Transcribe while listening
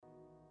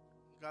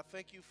God,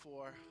 thank you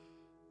for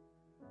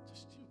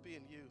just you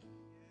being you.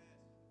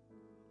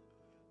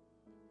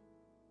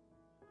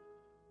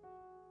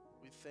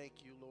 We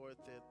thank you, Lord,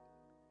 that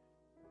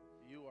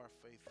you are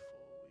faithful.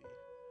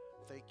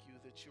 We thank you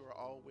that you are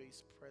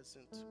always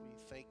present. We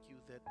thank you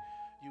that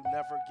you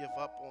never give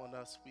up on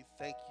us. We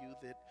thank you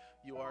that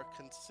you are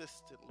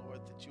consistent,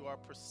 Lord, that you are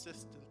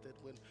persistent, that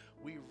when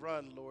we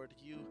run, Lord,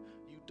 you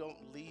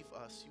don't leave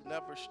us. You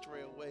never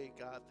stray away,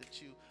 God,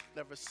 that you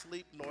never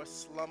sleep nor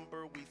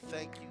slumber. We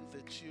thank you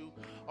that you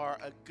are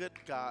a good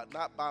God,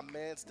 not by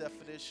man's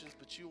definitions,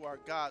 but you are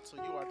God, so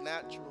you are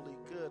naturally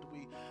good.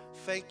 We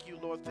thank you,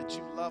 Lord, that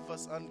you love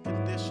us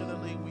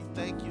unconditionally. We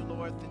thank you,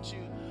 Lord, that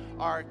you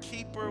are a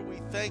keeper. We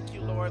thank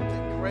you, Lord,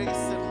 that grace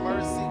and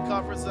mercy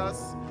covers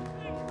us.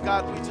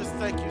 God, we just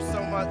thank you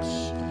so much.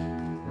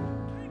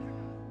 Thank you,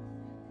 Lord.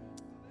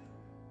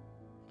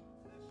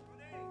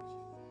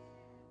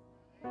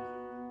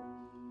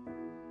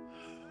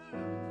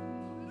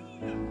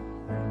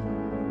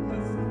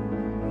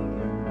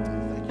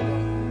 Thank you,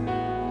 Lord.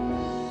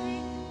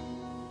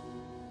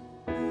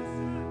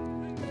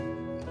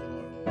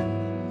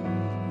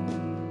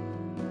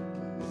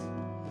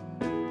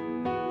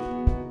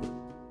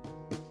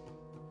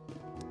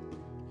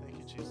 Thank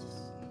you, Jesus.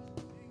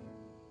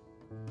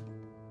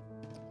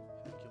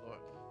 Thank you,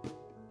 Lord.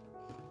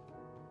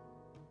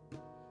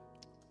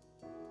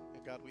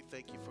 And God, we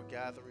thank you for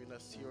gathering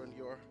us here in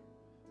your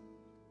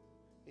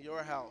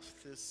house,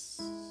 this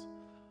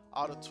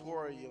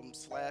auditorium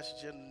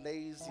slash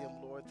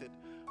gymnasium, Lord, that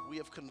we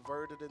have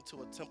converted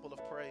into a temple of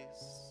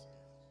praise.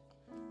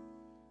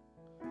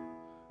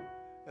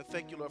 And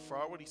thank you, Lord, for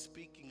already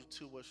speaking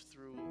to us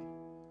through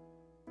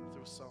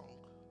song.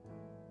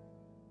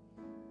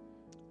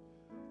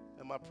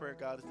 And my prayer,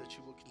 God, is that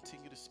you will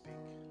continue to speak.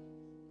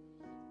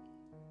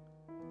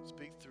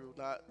 Speak through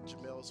not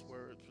Jamel's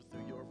words, but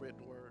through your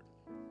written word.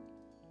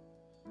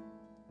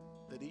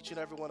 That each and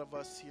every one of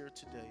us here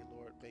today,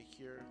 Lord, may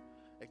hear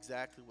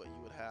exactly what you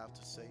would have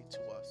to say to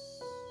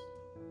us.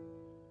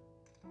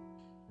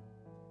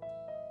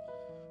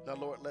 Now,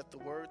 Lord, let the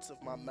words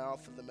of my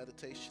mouth and the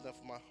meditation of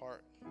my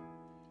heart,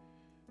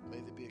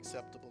 may they be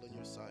acceptable in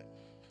your sight.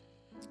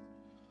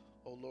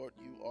 Oh, Lord,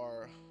 you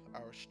are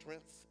our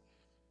strength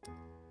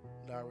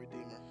and our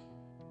Redeemer.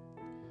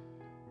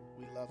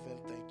 We love and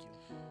thank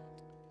you.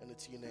 And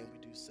it's in your name we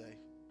do say,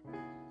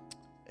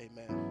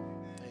 amen.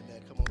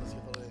 Amen. Come on, let's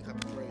give the Lord a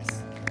clap of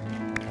praise.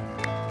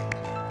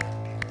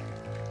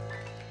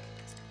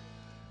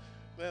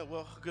 Man,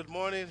 well, good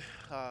morning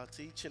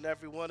to each and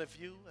every one of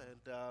you.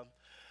 And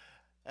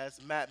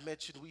as Matt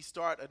mentioned, we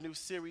start a new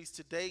series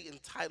today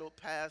entitled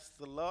Past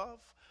the Love,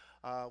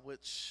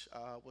 which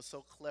was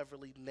so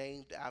cleverly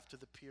named after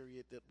the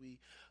period that we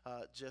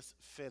just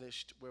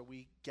finished, where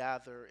we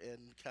gather and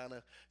kind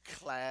of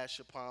clash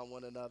upon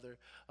one another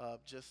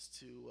just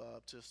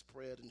to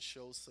spread and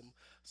show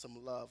some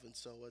love. And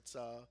so it's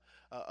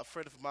a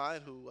friend of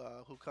mine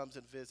who comes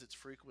and visits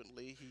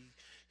frequently.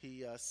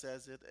 He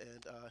says it,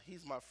 and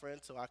he's my friend,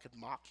 so I could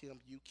mock him.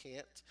 You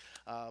can't,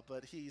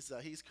 but he's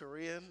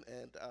Korean,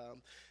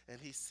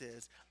 and he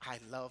says, "I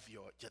love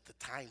the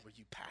time where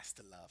you pass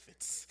the love.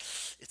 It's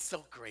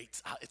so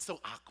great. It's so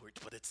awkward,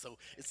 but it's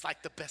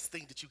like the best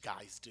thing that you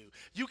guys do.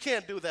 You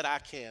can't do that. I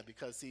can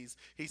because he's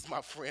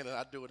my friend, and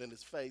I do it in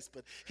his face.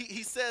 But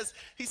he says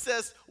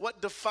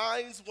what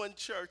defines one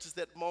church is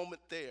that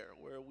moment there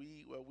where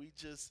we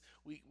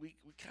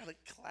kind of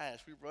clash.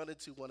 We run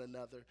into one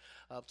another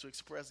to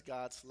express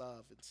God's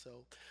love, and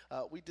so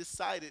we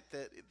decided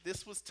that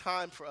this was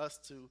time for us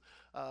to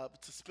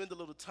spend a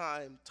little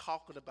time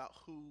talking about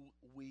who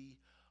we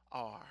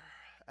are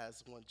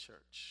as one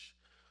church.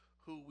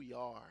 Who we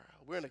are.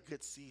 We're in a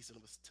good season.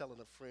 I was telling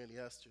a friend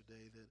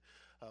yesterday that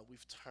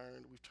we've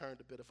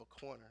turned a bit of a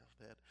corner,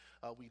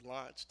 that we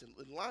launched,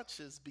 and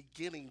launches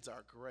beginnings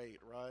are great,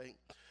 right?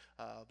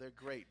 They're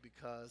great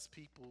because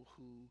people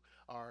who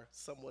are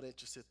somewhat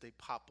interested, they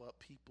pop up.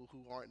 People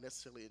who aren't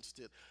necessarily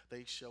interested,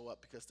 they show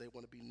up because they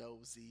want to be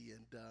nosy,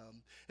 and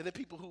then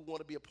people who want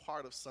to be a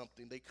part of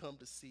something, they come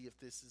to see if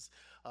this is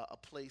a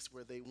place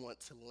where they want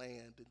to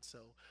land. And so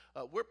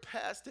we're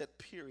past that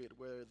period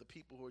where the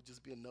people who are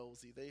just being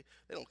nosy, they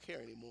don't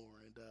care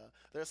anymore. And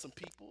there are some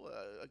people,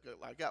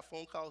 I got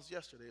phone calls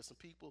yesterday, some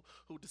people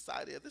who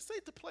decided this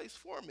ain't the place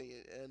for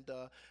me.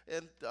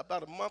 And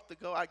about a month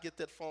ago, I get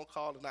that phone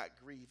call and I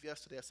grieve.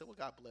 Yesterday, I said, well,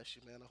 God bless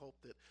you, man. I hope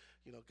that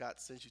God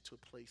sends you to a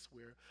place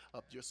where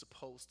you're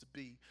supposed to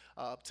be.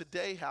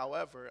 Today,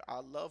 however, I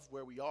love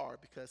where we are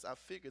because I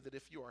figure that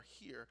if you are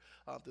here,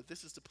 that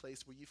this is the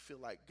place where you feel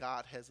like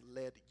God has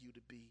led you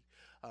to be.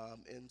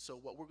 And so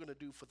what we're going to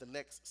do for the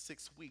next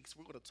 6 weeks,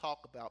 we're going to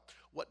talk about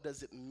what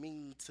does it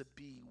mean to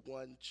be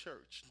one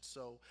church. And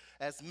so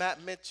as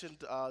Matt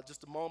mentioned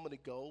just a moment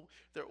ago,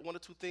 there one or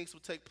two things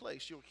will take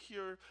place. You'll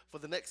hear for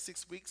the next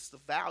 6 weeks the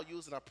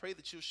values, and I pray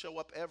that you'll show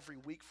up every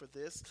week for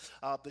this,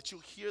 that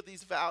you'll hear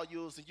these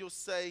values and you'll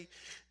say,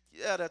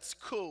 yeah, that's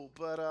cool,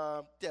 but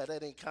yeah,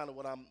 that ain't kind of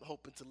what I'm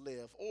hoping to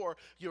live. Or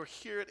you'll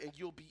hear it and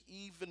you'll be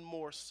even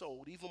more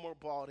sold, even more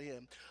bought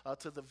in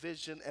to the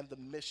vision and the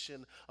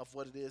mission of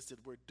what it is that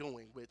we're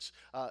doing, which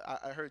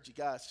I heard you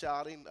guys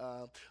shouting,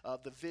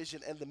 the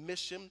vision and the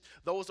mission,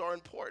 those are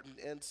important.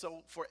 And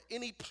so for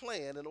any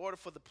plan, in order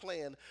for the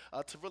plan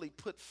to really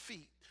put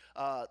feet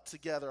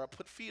together or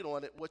put feet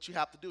on it, what you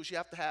have to do is you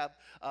have to have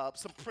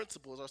some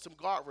principles or some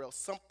guardrails,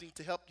 something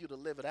to help you to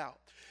live it out.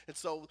 And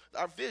so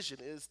our vision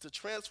is to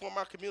transform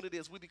our community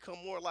as we become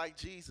more like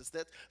Jesus.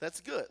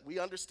 That's good. We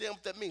understand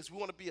what that means. We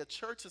want to be a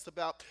church that's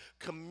about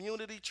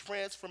community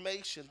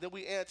transformation. Then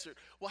we answered,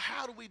 well,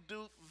 how do we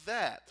do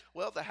that?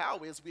 Well, the how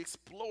is we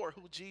explore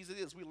who Jesus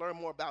is. We learn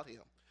more about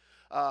him.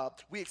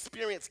 We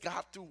experience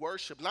God through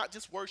worship, not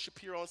just worship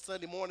here on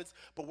Sunday mornings,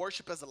 but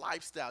worship as a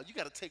lifestyle. You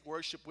got to take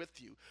worship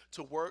with you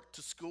to work,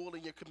 to school,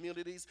 in your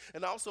communities.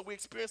 And also we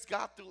experience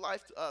God through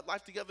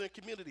life together in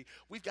community.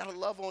 We've got to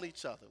love on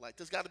each other. Like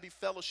there's got to be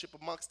fellowship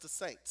amongst the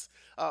saints.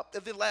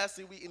 And then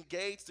lastly, we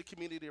engage the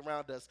community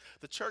around us.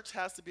 The church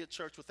has to be a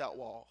church without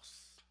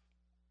walls.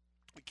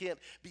 We can't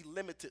be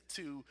limited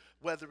to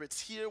whether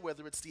it's here,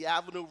 whether it's the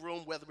Avenue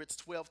Room, whether it's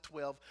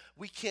 1212.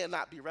 We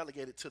cannot be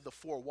relegated to the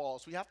four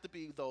walls. We have to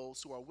be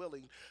those who are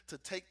willing to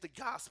take the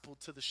gospel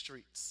to the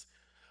streets.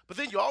 But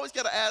then you always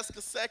got to ask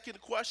a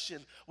second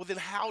question. Well, then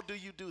how do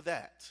you do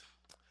that?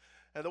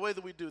 And the way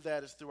that we do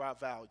that is through our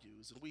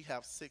values. And we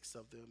have 6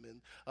 of them.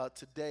 And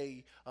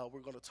today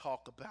we're going to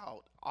talk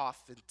about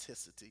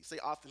authenticity. Say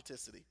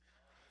authenticity.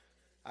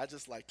 I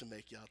just like to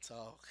make y'all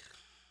talk.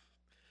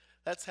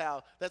 That's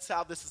how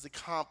this is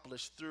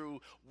accomplished, through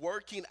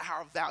working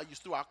our values,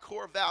 through our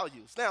core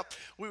values. Now,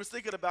 we were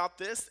thinking about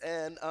this,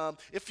 and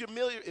if you're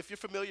familiar,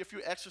 if you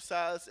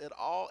exercise at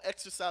all,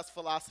 exercise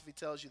philosophy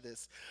tells you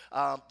this,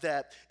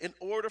 that in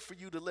order for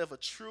you to live a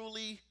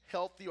truly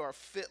healthy or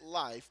fit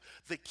life,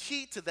 the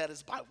key to that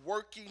is by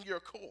working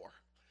your core.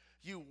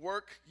 You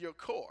work your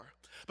core.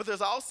 But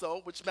there's also,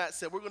 which Matt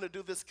said, we're going to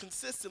do this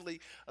consistently.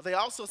 They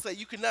also say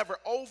you can never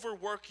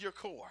overwork your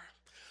core.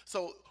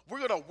 So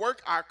we're going to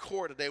work our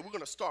core today. We're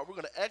going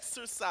to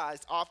exercise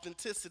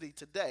authenticity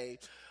today.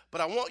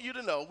 But we want you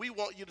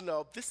to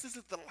know, this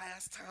isn't the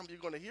last time you're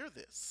going to hear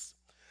this.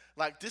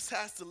 Like, this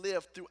has to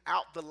live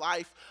throughout the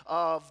life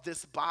of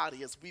this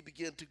body. As we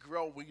begin to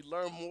grow, we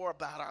learn more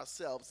about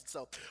ourselves.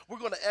 So we're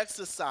going to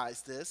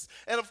exercise this.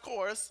 And of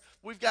course,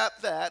 we've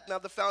got that. Now,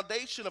 the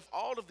foundation of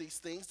all of these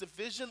things, the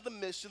vision, the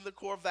mission, the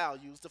core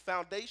values, the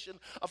foundation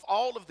of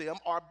all of them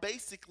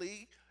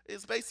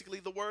is basically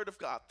the Word of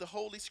God, the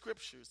Holy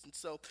Scriptures. And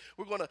so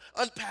we're going to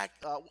unpack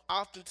what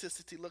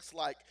authenticity looks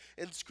like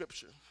in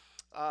Scripture.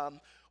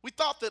 We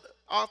thought that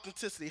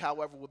authenticity,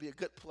 however, would be a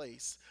good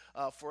place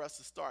for us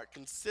to start,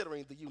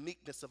 considering the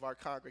uniqueness of our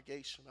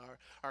congregation,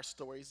 our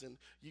stories. And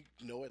you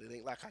know it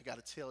ain't like I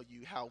got to tell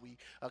you how we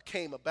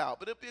came about,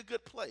 but it'd be a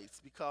good place,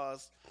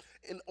 because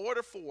in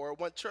order for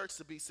one church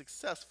to be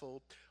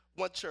successful,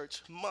 one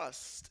church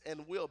must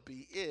and will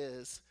be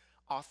is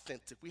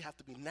authentic. We have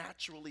to be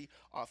naturally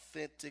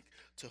authentic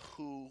to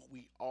who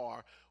we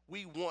are.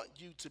 We want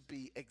you to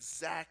be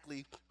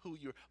exactly who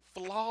you're,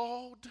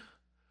 flawed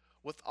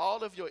with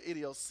all of your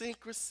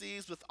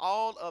idiosyncrasies, with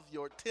all of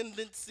your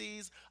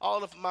tendencies,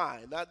 all of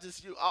mine, not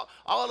just you,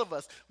 all of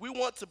us. We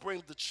want to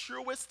bring the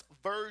truest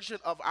version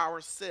of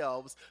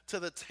ourselves to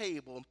the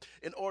table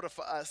in order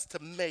for us to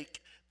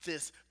make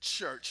this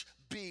church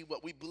be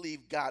what we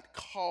believe God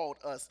called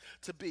us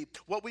to be.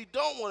 What we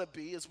don't want to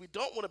be is, we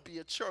don't want to be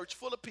a church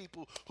full of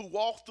people who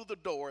walk through the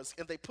doors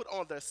and they put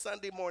on their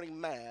Sunday morning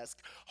mask,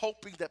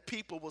 hoping that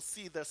people will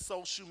see their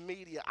social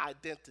media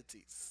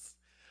identities.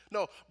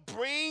 No,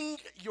 bring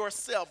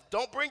yourself.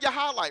 Don't bring your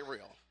highlight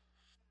reel.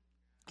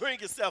 Bring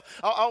yourself.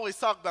 I always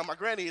talk about my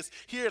granny is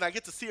here, and I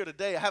get to see her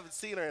today. I haven't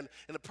seen her in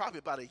probably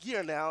about a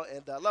year now,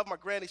 and I love my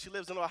granny. She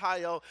lives in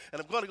Ohio,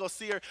 and I'm going to go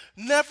see her.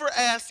 Never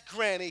ask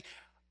granny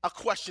a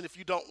question if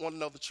you don't want to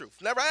know the truth.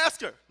 Never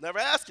ask her. Never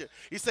ask her.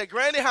 You say,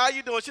 Granny, how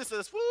you doing? She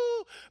says, woo,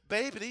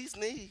 baby, these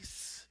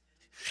knees.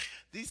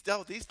 These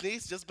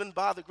knees just been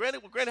bothered. Granny,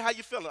 how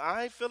you feeling?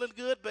 I ain't feeling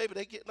good, baby.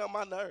 They getting on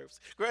my nerves.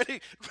 Granny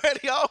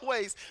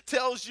always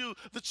tells you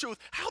the truth.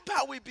 How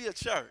about we be a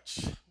church?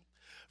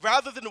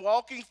 Rather than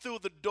walking through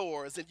the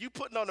doors and you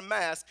putting on a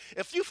mask,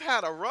 if you've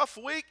had a rough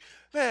week,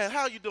 man,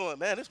 how you doing?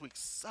 Man, this week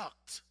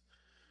sucked.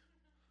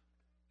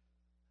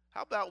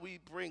 How about we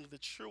bring the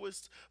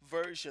truest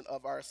version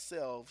of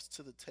ourselves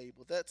to the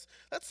table? That's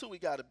who we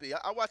got to be. I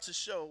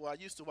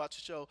used to watch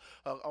a show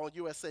on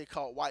USA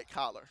called White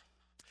Collar.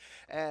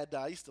 And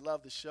I used to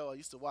love the show.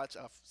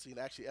 I've seen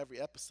actually every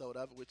episode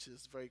of it, which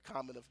is very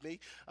common of me.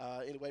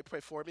 Anyway, pray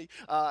for me.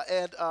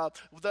 The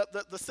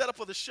setup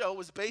of the show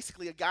was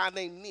basically a guy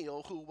named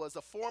Neil, who was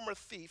a former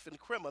thief and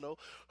criminal,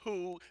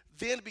 who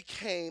then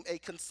became a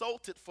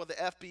consultant for the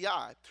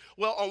FBI.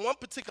 Well, on one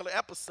particular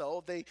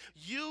episode, they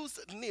used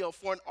Neil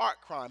for an art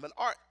crime, an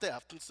art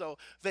theft. And so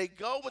they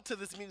go into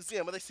this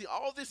museum and they see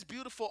all this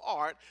beautiful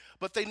art,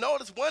 but they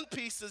notice one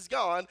piece is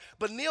gone,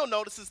 but Neil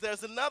notices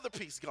there's another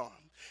piece gone.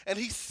 And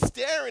he's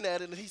staring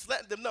at it and he's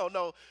letting them know,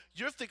 no,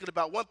 you're thinking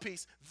about one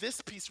piece.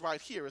 This piece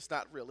right here is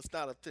not real. It's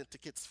not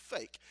authentic. It's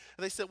fake.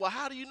 And they said, well,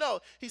 how do you know?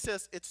 He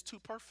says, it's too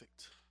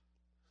perfect.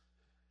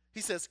 He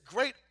says,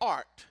 great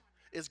art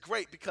is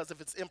great because of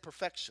its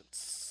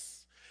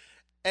imperfections.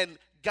 And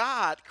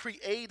God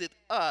created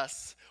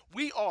us.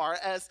 We are,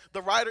 as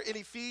the writer in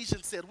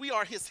Ephesians said, we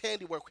are his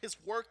handiwork, his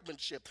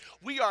workmanship.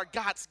 We are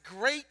God's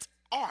great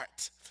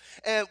art.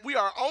 And we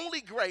are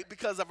only great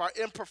because of our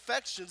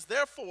imperfections.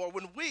 Therefore,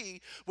 when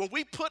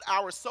we put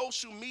our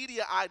social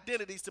media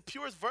identities, the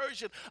purest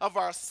version of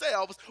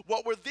ourselves,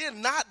 what we're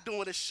then not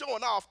doing is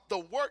showing off the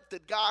work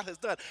that God has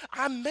done.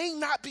 I may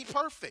not be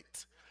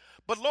perfect,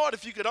 but Lord,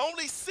 if you could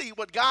only see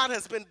what God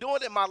has been doing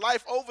in my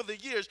life over the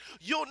years,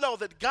 you'll know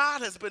that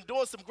God has been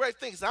doing some great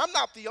things. I'm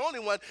not the only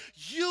one.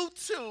 You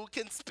too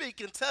can speak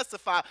and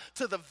testify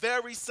to the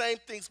very same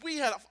things. We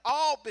have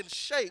all been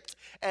shaped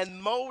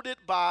and molded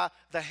by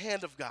the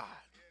hand of God.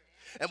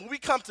 And when we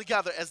come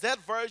together as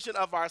that version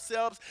of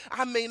ourselves,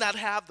 I may not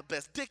have the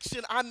best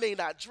diction, I may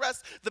not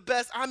dress the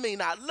best, I may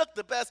not look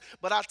the best,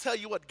 but I'll tell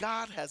you what,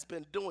 God has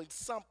been doing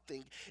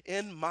something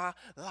in my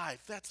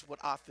life. That's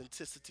what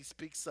authenticity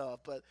speaks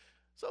of. But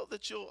so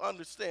that you'll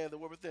understand that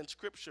we're within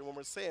Scripture when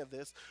we're saying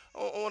this, I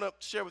want to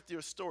share with you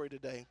a story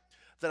today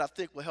that I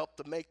think will help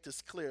to make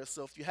this clear.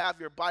 So if you have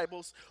your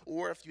Bibles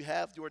or if you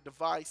have your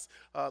device,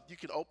 you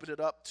can open it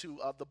up to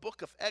the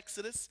book of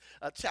Exodus,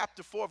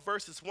 chapter 4,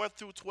 verses 1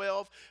 through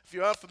 12. If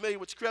you're unfamiliar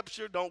with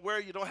Scripture, don't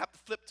worry, you don't have to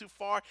flip too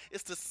far.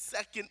 It's the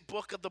second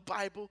book of the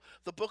Bible,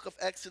 the book of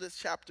Exodus,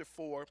 chapter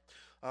 4,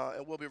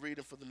 and we'll be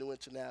reading for the New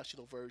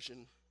International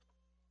Version.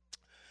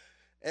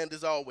 And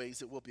as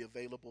always, it will be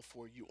available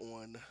for you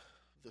on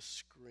the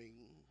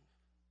screen.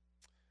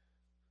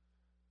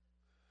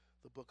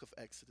 The book of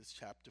Exodus,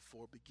 chapter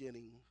 4,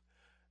 beginning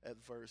at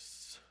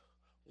verse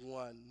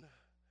 1.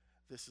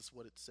 This is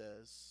what it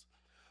says.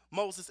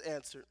 Moses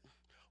answered,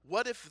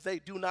 "What if they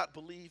do not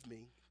believe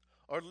me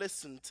or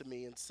listen to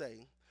me and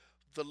say,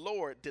 'The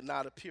Lord did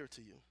not appear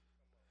to you'?"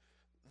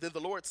 Then the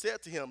Lord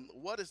said to him,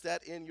 "What is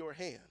that in your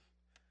hand?"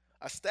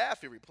 "A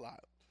staff," he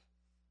replied.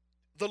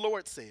 The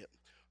Lord said,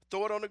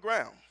 "Throw it on the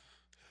ground."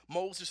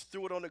 Moses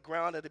threw it on the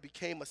ground and it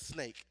became a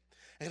snake,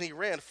 and he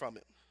ran from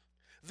it.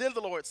 Then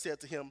the Lord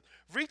said to him,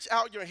 "Reach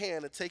out your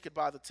hand and take it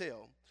by the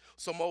tail."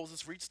 So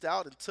Moses reached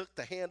out and took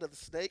the hand of the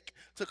snake,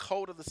 took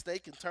hold of the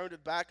snake and turned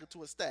it back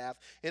into a staff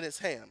in his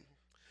hand.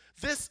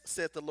 "This,"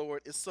 said the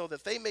Lord, "is so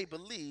that they may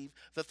believe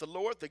that the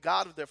Lord, the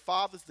God of their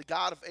fathers, the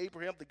God of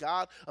Abraham, the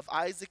God of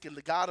Isaac, and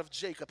the God of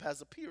Jacob has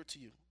appeared to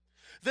you."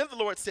 Then the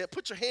Lord said,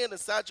 "Put your hand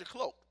inside your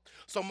cloak."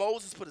 So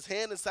Moses put his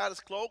hand inside his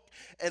cloak,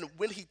 and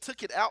when he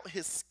took it out,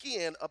 his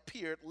skin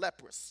appeared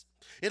leprous.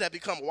 It had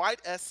become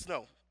white as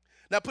snow.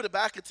 "Now put it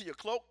back into your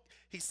cloak,"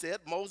 he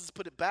said. Moses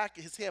put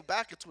his hand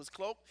back into his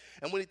cloak,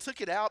 and when he took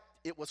it out,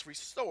 it was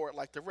restored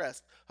like the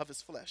rest of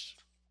his flesh.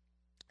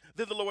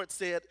 Then the Lord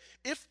said,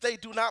 "If they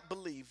do not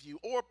believe you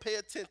or pay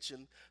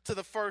attention to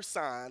the first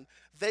sign,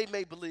 they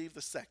may believe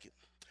the second.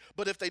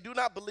 But if they do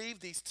not believe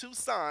these two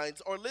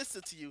signs or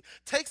listen to you,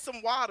 take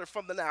some water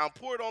from the Nile and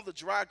pour it on the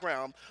dry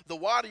ground. The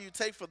water you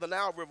take from the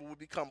Nile River will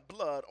become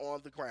blood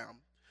on the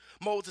ground."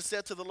 Moses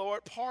said to the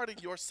Lord, "Pardon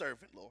your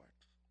servant, Lord.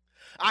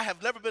 I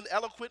have never been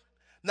eloquent,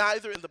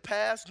 neither in the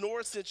past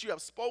nor since you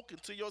have spoken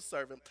to your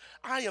servant.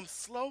 I am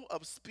slow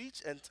of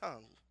speech and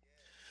tongue."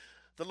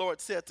 The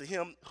Lord said to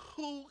him,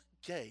 "Who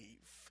gave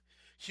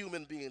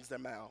human beings their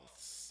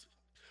mouths?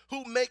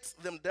 Who makes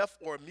them deaf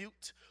or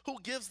mute? Who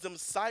gives them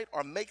sight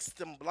or makes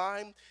them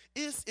blind?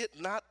 Is it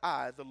not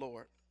I, the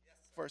Lord?"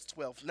 Verse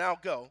 12, "Now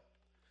go,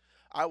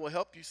 I will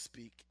help you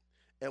speak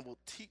and will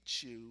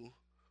teach you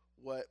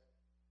what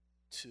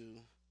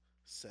to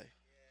say."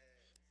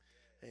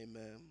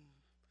 Amen.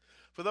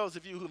 For those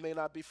of you who may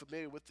not be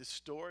familiar with this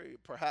story,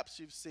 perhaps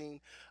you've seen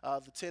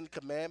the Ten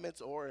Commandments,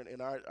 or in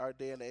our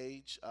day and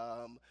age,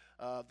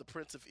 the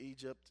Prince of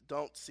Egypt.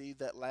 Don't see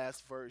that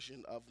last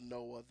version of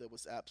Noah that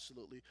was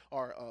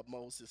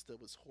Moses that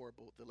was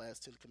horrible, the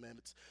last Ten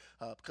Commandments,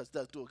 because it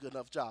doesn't do a good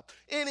enough job.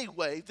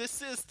 Anyway,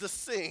 this is the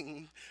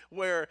scene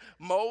where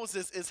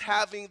Moses is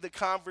having the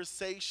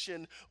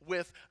conversation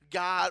with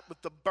God,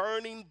 with the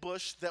burning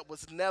bush that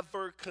was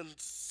never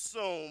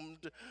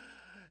consumed.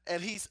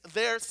 And he's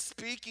there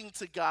speaking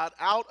to God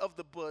out of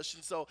the bush.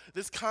 And so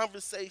this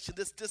conversation,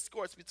 this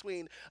discourse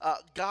between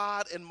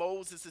God and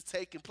Moses is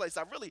taking place.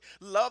 I really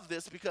love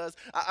this because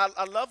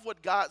I love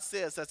what God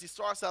says as he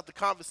starts out the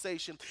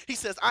conversation. He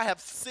says, "I have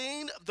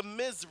seen the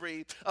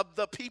misery of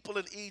the people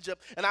in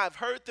Egypt, and I have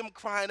heard them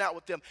crying out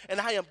with them,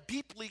 and I am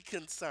deeply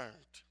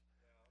concerned."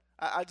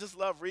 I just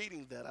love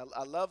reading that.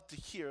 I love to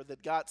hear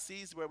that God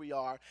sees where we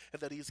are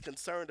and that he's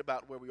concerned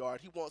about where we are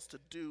and he wants to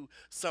do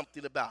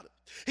something about it.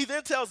 He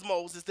then tells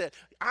Moses that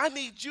I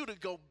need you to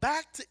go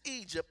back to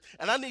Egypt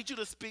and I need you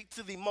to speak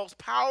to the most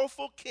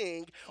powerful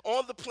king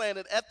on the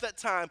planet at that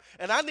time.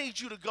 And I need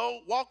you to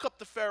go walk up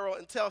to Pharaoh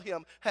and tell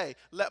him, hey,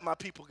 let my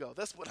people go.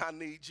 That's what I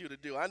need you to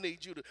do. I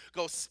need you to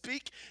go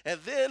speak. And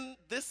then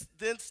this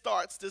then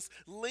starts this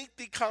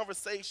lengthy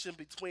conversation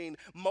between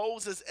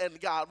Moses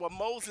and God, where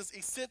Moses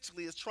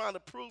essentially is trying to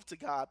prove to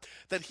God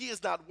that he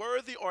is not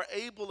worthy or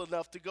able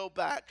enough to go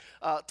back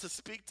to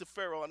speak to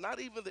Pharaoh, and not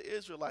even the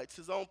Israelites,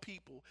 his own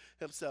people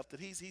himself, that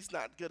he's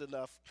not good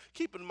enough.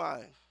 Keep in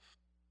mind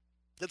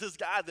that this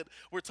guy that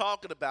we're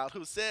talking about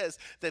who says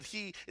that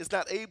he is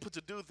not able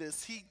to do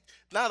this, he,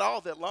 not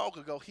all that long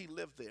ago, he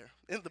lived there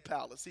in the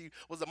palace. He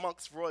was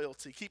amongst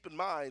royalty. Keep in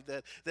mind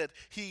that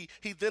he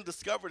then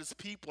discovered his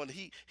people and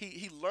he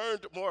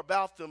learned more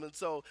about them. And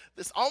so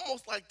it's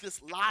almost like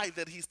this lie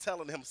that he's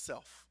telling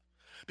himself,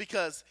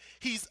 because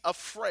he's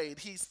afraid,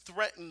 he's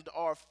threatened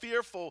or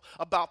fearful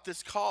about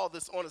this call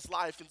that's on his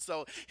life. And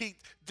so he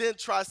then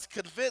tries to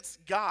convince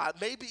God,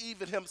 maybe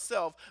even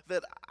himself,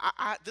 that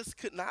this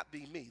could not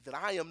be me, that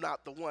I am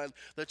not the one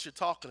that you're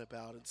talking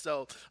about. And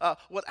so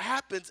what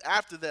happens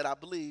after that, I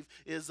believe,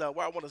 is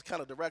where I want to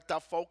kind of direct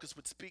our focus,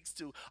 which speaks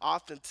to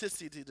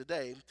authenticity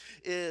today,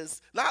 is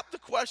not the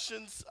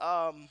questions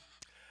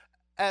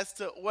as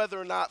to whether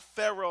or not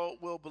Pharaoh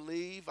will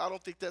believe. I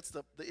don't think that's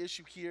the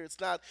issue here.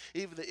 It's not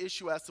even the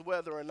issue as to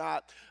whether or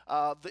not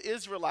the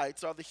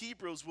Israelites or the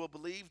Hebrews will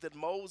believe that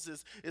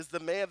Moses is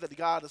the man that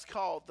God has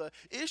called. The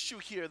issue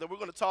here that we're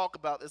going to talk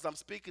about as I'm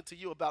speaking to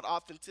you about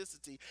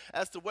authenticity,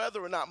 as to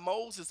whether or not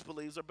Moses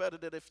believes, or better,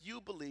 that if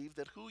you believe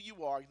that who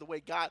you are, the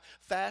way God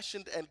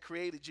fashioned and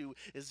created you,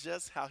 is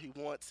just how he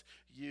wants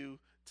you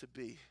to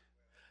be,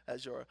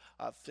 as your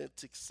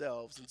authentic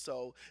selves. And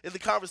so in the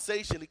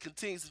conversation, it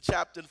continues in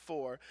chapter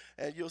 4,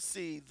 and you'll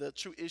see the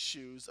true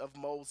issues of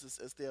Moses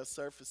as they are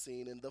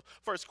surfacing. And the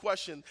first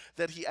question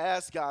that he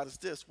asked God is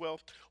this: well,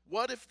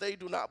 what if they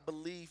do not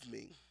believe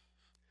me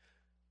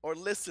or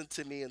listen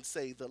to me and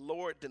say, the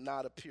Lord did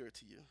not appear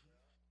to you?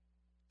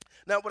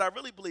 Now, what I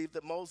really believe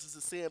that Moses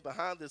is saying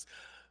behind this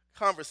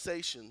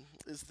conversation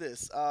is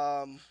this.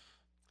 Thank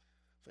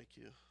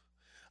you.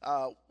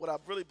 What I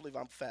really believe,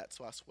 I'm fat,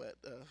 so I sweat.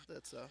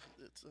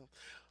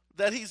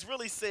 That he's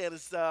really saying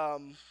is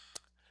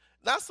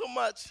not so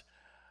much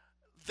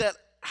that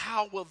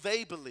how will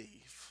they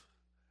believe,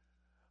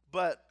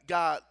 but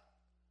God,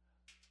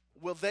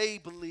 will they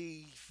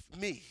believe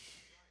me?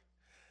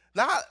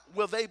 Not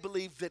will they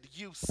believe that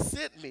you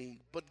sent me,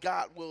 but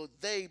God, will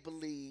they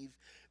believe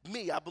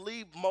me? I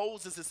believe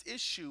Moses'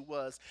 issue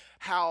was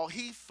how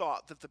he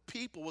thought that the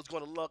people was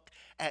going to look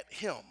at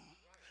him.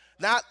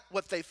 Not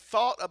what they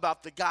thought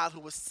about the God who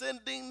was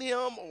sending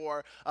him,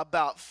 or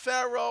about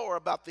Pharaoh, or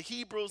about the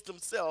Hebrews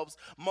themselves.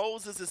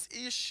 Moses'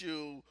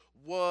 issue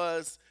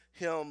was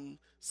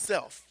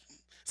himself.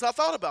 So I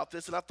thought about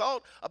this, and I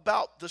thought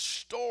about the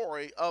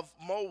story of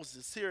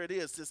Moses. Here it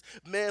is, this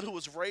man who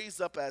was raised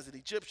up as an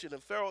Egyptian in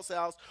Pharaoh's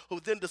house, who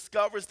then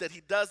discovers that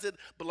he doesn't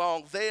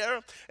belong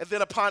there. And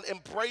then upon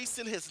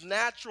embracing his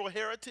natural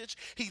heritage,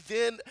 he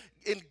then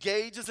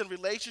engages in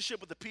relationship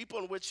with the people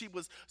in which he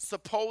was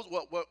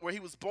where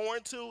he was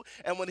born to.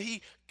 And when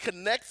he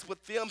connects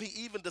with them,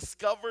 he even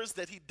discovers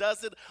that he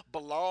doesn't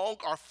belong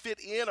or fit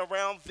in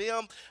around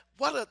them.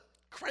 What a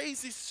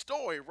crazy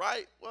story,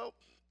 right? Well,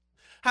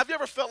 have you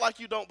ever felt like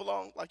you don't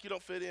belong, like you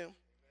don't fit in?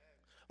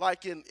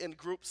 Like in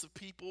groups of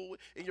people,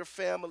 in your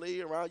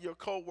family, around your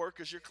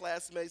co-workers, your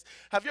classmates.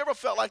 Have you ever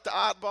felt like the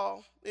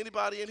oddball?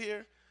 Anybody in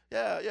here?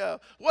 Yeah.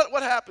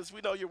 What happens?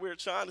 We know you're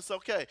weird, Sean. It's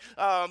okay.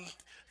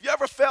 You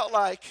ever felt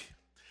like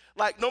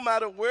no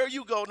matter where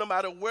you go, no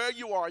matter where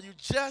you are, you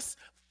just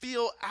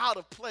feel out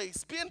of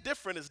place? Being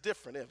different is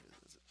different.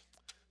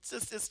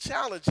 It's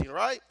challenging,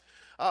 right?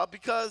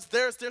 Because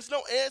there's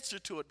no answer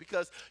to it,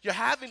 because you're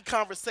having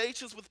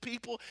conversations with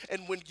people,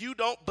 and when you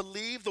don't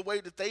believe the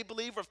way that they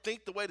believe or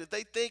think the way that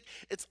they think,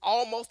 it's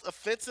almost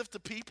offensive to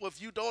people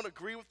if you don't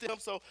agree with them.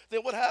 So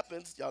then what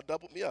happens? Y'all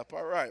doubled me up.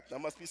 All right. I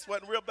must be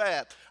sweating real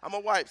bad. I'm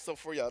going to wipe so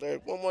for y'all. There,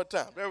 one more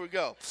time. There we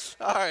go.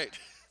 All right.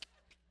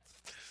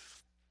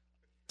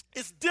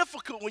 It's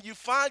difficult when you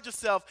find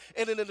yourself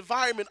in an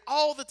environment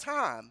all the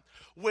time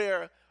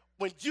where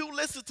when you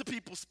listen to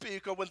people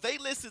speak, or when they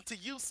listen to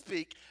you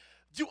speak,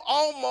 you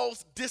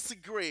almost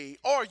disagree,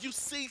 or you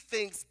see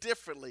things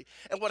differently.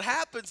 And what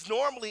happens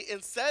normally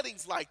in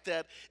settings like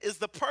that is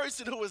the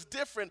person who is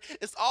different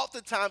is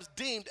oftentimes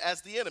deemed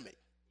as the enemy.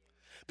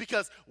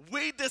 Because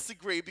we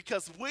disagree,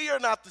 because we are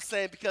not the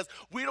same, because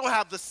we don't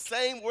have the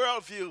same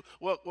worldview.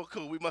 Well,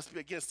 cool, we must be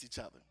against each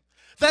other.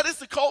 That is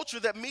the culture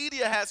that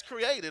media has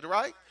created,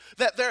 right?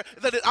 That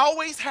it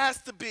always it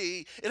has to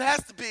be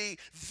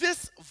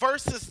this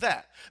versus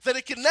that. That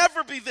it can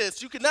never be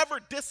this. You can never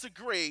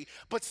disagree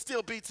but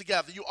still be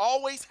together. You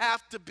always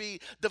have to be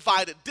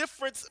divided.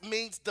 Difference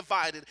means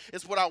divided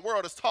is what our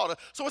world has taught us.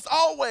 So it's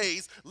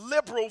always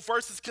liberal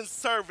versus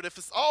conservative.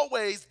 It's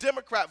always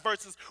Democrat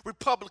versus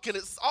Republican.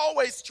 It's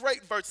always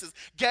straight versus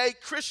gay,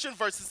 Christian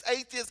versus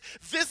atheist,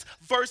 this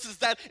versus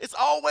that. It's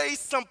always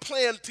some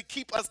plan to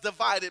keep us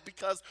divided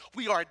because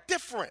we are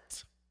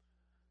different.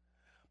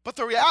 But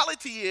the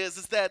reality is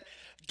that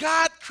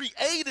God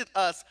created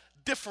us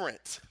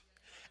different.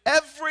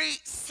 Every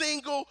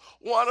single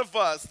one of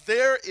us,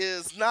 there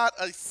is not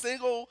a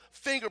single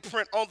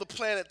fingerprint on the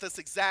planet that's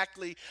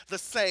exactly the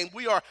same.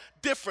 We are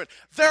different.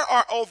 There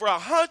are over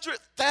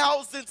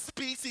 100,000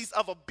 species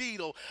of a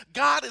beetle.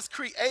 God is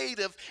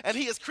creative and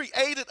he has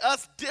created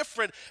us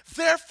different.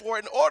 Therefore,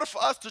 in order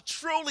for us to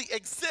truly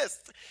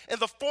exist in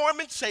the form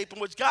and shape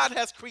in which God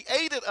has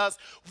created us,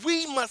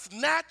 we must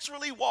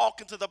naturally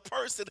walk into the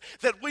person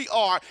that we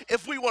are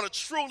if we want to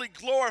truly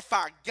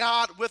glorify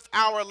God with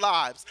our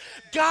lives.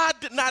 God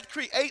did not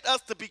create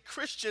us to be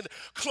Christian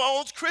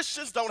clones.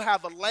 Christians don't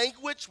have a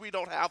language. We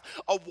don't have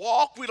a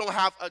walk. We don't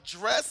have a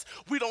dress.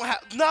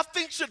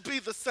 Nothing should be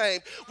the same.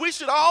 We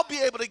should all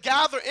be able to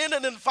gather in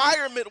an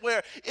environment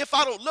where if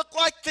I don't look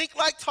like, think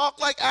like,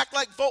 talk like, act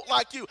like, vote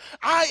like you,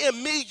 I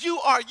am me, you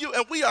are you,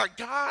 and we are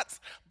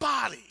God's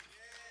body.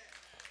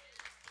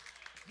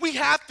 We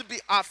have to be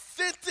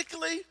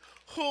authentically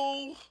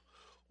who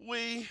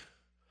we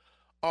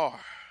are.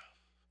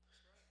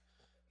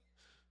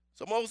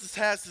 So Moses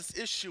has this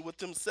issue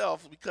with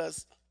himself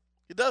because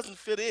he doesn't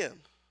fit in.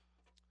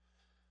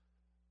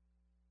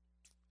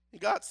 And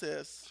God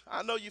says,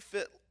 I know you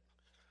fit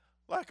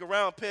like a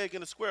round peg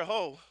in a square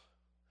hole,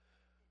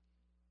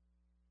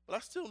 but I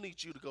still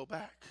need you to go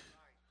back.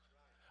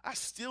 I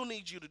still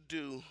need you to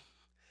do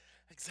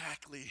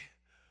exactly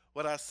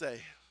what I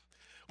say.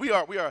 We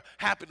are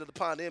happening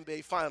upon the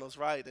NBA Finals,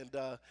 right? And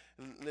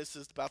this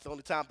is about the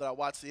only time that I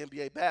watch the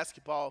NBA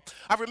basketball.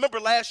 I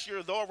remember last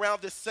year, though,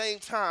 around this same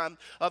time,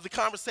 the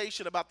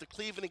conversation about the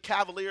Cleveland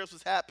Cavaliers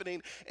was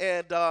happening,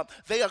 and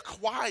they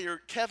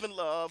acquired Kevin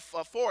Love,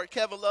 forward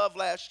Kevin Love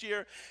last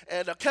year,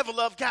 and Kevin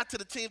Love got to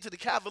the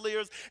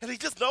Cavaliers, and he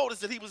just noticed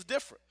that he was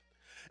different.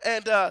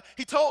 And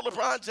he told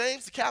LeBron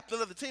James, the captain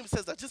of the team, he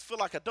says, I just feel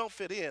like I don't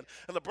fit in.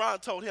 And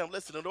LeBron told him,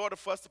 listen, in order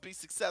for us to be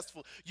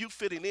successful, you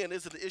fitting in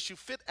isn't the issue.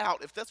 Fit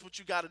out if that's what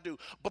you got to do.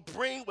 But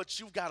bring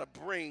what you've got to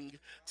bring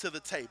to the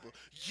table.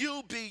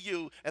 You be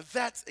you, and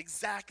that's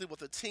exactly what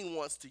the team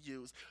wants to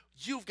use.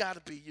 You've got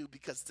to be you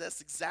because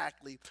that's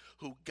exactly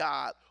who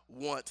God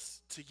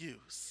wants to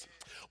use.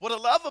 What I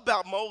love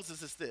about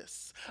Moses is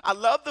this. I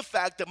love the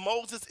fact that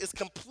Moses is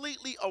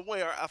completely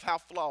aware of how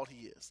flawed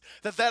he is.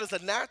 That is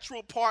a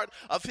natural part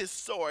of his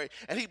story.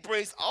 And he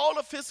brings all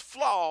of his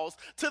flaws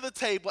to the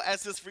table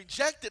as this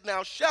rejected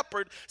now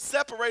shepherd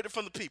separated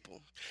from the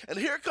people. And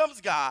here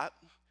comes God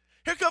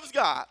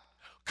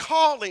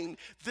calling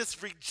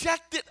this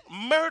rejected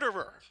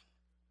murderer.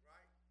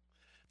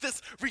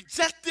 This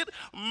rejected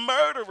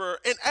murderer,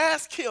 and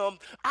ask him,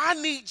 I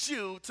need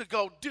you to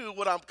go do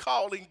what I'm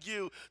calling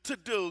you to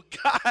do.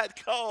 God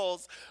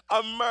calls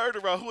a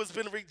murderer who has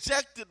been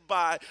rejected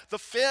by the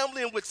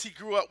family in which he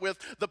grew up with,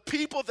 the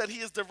people that he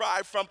is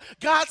derived from.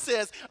 God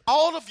says,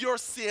 all of your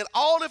sin,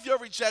 all of your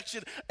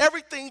rejection,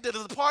 everything that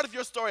is a part of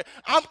your story,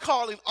 I'm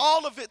calling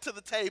all of it to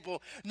the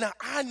table. Now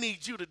I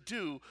need you to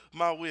do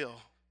my will.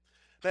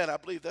 Man, I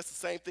believe that's the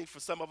same thing for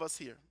some of us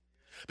here.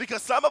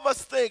 Because some of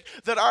us think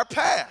that our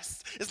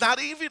past is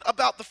not even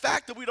about the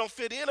fact that we don't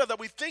fit in or that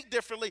we think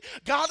differently.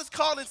 God is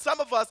calling some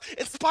of us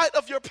in spite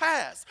of your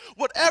past.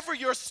 Whatever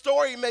your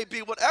story may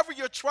be, whatever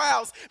your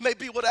trials may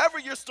be, whatever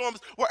your storms,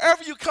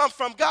 wherever you come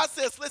from, God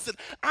says, listen,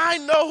 I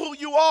know who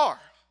you are.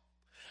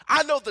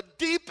 I know the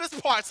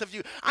deepest parts of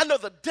you. I know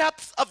the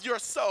depths of your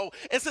soul.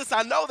 And since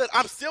I know that,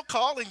 I'm still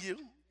calling you.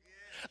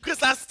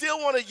 Because I still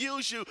want to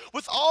use you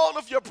with all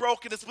of your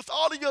brokenness, with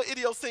all of your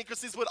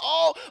idiosyncrasies, with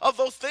all of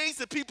those things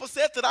that people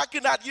said that I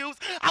could not use.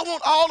 I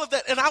want all of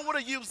that, and I want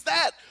to use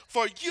that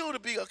for you to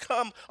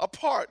become a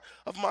part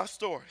of my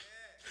story.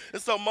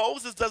 And so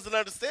Moses doesn't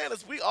understand,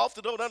 as we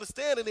often don't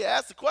understand, and he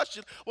asks the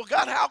question, well,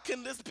 God, how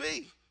can this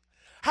be?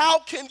 How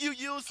can you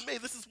use me?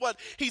 This is what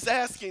he's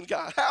asking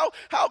God.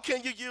 How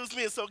can you use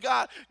me? And so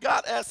God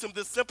asked him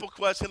this simple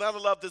question. I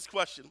love this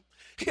question.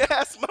 He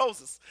asked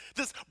Moses,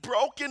 this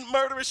broken,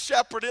 murderous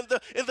shepherd in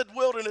the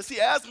wilderness.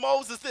 He asked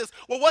Moses this,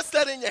 well, what's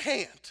that in your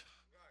hand?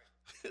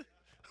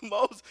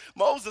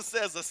 Moses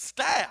says, a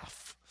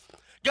staff.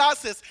 God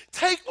says,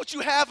 take what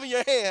you have in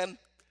your hand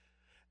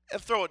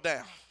and throw it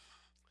down.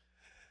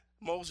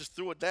 Moses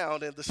threw it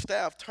down, and the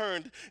staff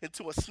turned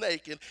into a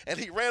snake, and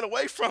he ran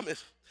away from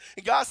it.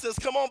 And God says,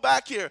 come on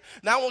back here.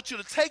 Now I want you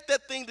to take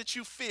that thing that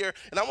you fear,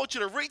 and I want you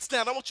to reach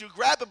down. I want you to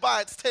grab it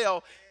by its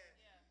tail.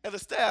 And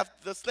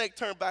the snake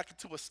turned back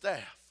into a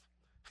staff.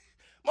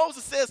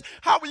 Moses says,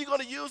 how are you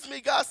going to use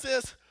me? God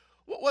says,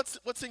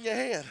 what's in your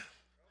hand?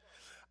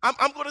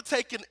 I'm going to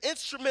take an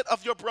instrument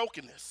of your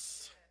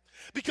brokenness,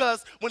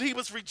 Because when he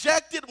was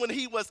rejected, when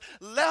he was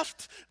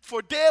left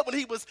for dead, when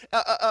he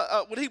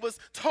was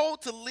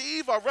told to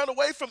leave or run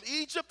away from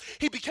Egypt,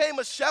 he became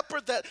a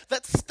shepherd.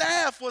 That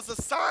staff was a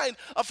sign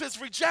of his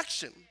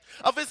rejection,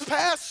 of his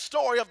past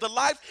story, of the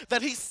life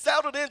that he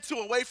settled into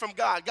away from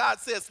God. God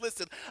says,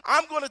 listen,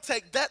 I'm going to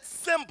take that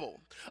symbol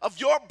of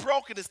your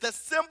brokenness, that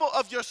symbol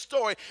of your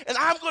story, and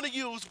I'm going to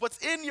use what's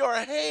in your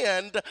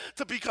hand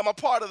to become a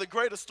part of the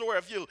greater story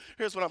of you.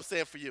 Here's what I'm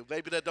saying for you.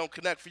 Maybe that don't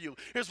connect for you.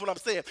 Here's what I'm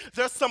saying.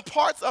 There's some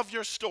parts of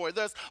your story.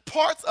 There's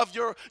parts of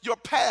your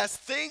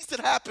past, things that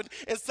happened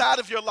inside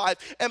of your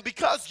life. And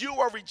because you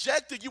were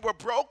rejected, you were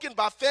broken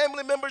by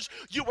family members,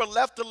 you were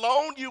left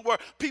alone,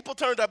 people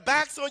turned their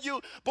backs on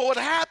you. But what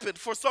happened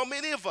for so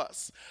many of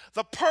us,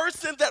 the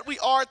person that we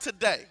are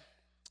today,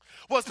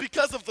 was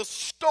because of the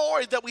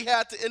story that we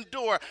had to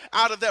endure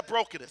out of that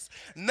brokenness.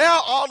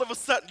 Now, all of a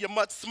sudden, you're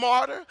much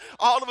smarter.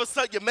 All of a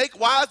sudden, you make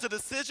wiser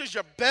decisions.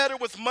 You're better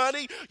with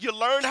money. You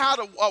learn how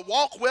to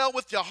walk well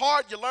with your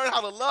heart. You learn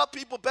how to love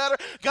people better.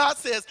 God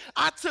says,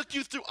 I took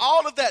you through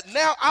all of that.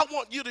 Now, I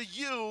want you to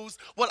use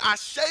what I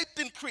shaped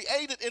and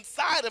created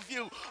inside of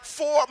you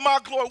for my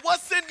glory.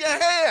 What's in your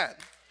hand?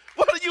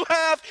 What do you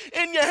have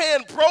in your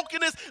hand?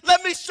 Brokenness?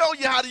 Let me show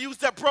you how to use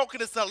that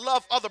brokenness to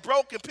love other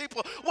broken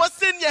people.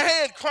 What's in your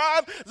hand?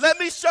 Crime? Let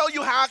me show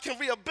you how I can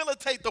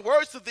rehabilitate the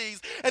worst of these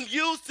and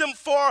use them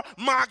for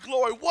my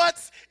glory.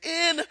 What's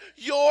in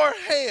your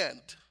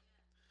hand?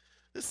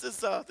 This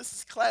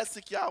is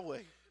classic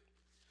Yahweh.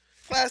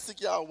 Classic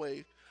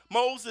Yahweh.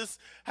 Moses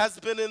has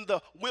been in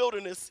the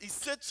wilderness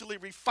essentially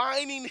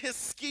refining his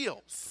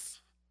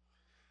skills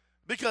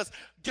because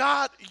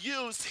God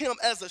used him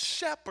as a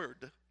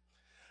shepherd.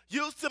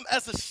 Used him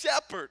as a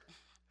shepherd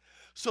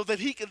so that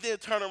he could then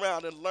turn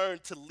around and learn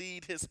to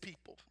lead his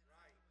people.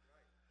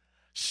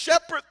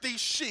 Shepherd these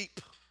sheep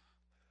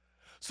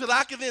so that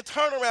I can then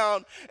turn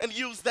around and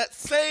use that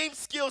same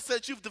skill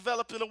set you've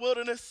developed in the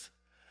wilderness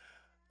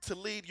to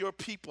lead your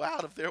people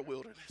out of their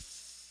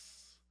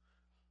wilderness.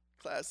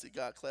 Classic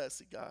God,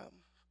 classic God.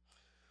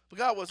 But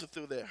God wasn't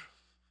through there.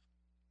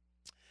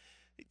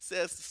 He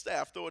says to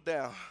staff, throw it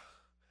down.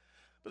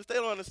 But if they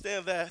don't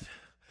understand that,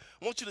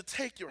 I want you to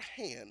take your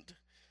hand.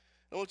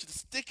 I want you to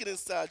stick it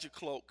inside your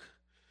cloak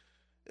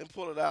and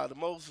pull it out. And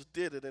Moses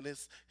did it, and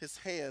his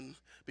hand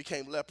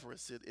became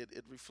leprous.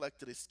 It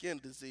reflected a skin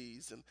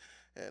disease.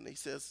 And he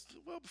says,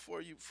 well,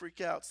 before you freak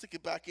out, stick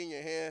it back in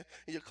your hand,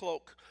 in your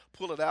cloak,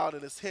 pull it out,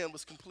 and his hand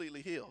was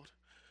completely healed.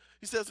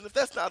 He says, and if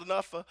that's not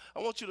enough, I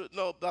want you to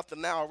know about the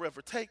Nile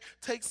River.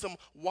 Take some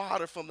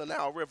water from the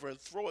Nile River and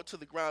throw it to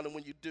the ground, and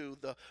when you do,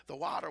 the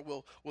water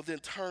will then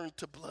turn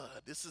to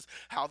blood. This is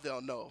how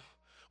they'll know.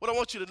 What I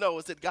want you to know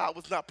is that God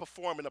was not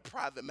performing a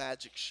private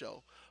magic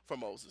show for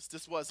Moses.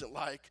 This wasn't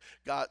like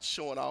God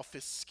showing off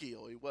his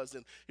skill. He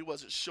wasn't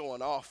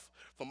showing off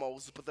for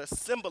Moses, but there's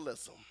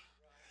symbolism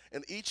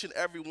in each and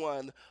every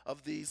one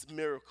of these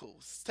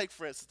miracles. Take,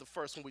 for instance, the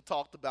first one we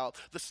talked about,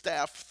 the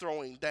staff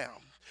throwing down.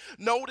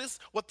 Notice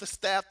what the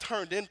staff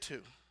turned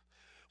into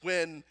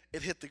when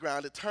it hit the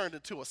ground. It turned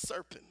into a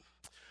serpent.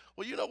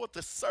 Well, you know what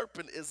the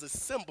serpent is a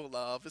symbol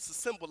of? It's a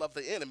symbol of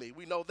the enemy.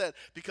 We know that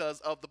because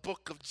of the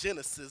book of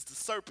Genesis. The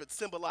serpent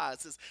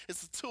symbolizes,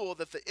 it's a tool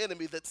that the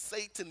enemy, that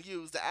Satan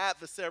used, the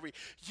adversary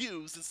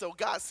used. And so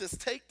God says,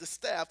 take the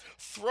staff,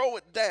 throw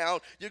it down.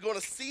 You're going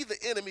to see the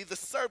enemy, the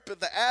serpent,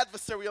 the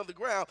adversary on the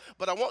ground.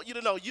 But I want you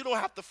to know, you don't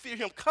have to fear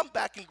him. Come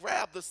back and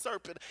grab the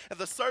serpent, and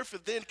the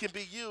serpent then can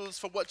be used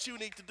for what you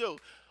need to do.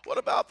 What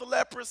about the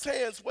leprous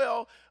hands?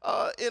 Well,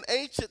 in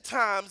ancient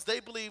times, they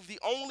believed the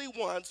only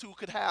ones who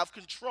could have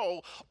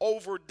control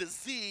over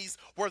disease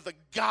were the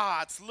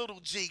gods, little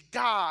g,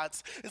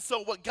 gods. And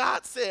so what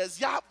God says,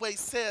 Yahweh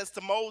says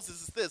to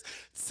Moses is this: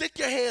 stick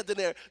your hand in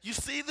there. You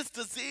see this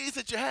disease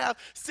that you have?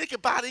 Stick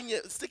it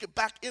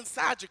back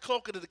inside your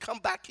cloak and it'll come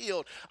back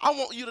healed. I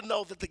want you to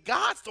know that the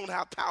gods don't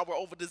have power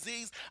over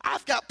disease.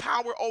 I've got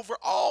power over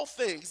all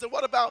things. And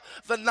what about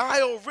the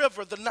Nile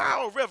River? The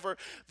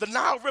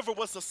Nile River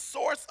was a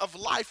source of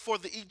life for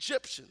the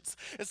Egyptians.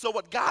 And so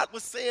what God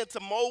was saying to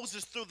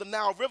Moses through the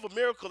Nile River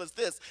miracle is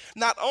this: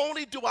 not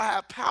only do I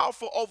have power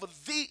over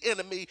the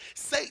enemy,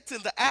 Satan,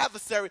 the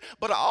adversary,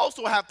 but I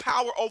also have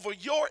power over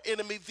your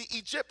enemy, the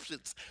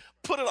Egyptians.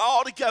 Put it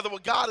all together,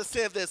 what God is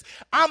saying this: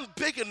 I'm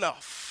big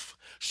enough,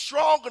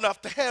 strong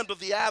enough to handle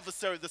the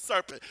adversary, the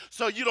serpent,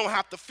 so you don't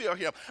have to fear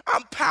him.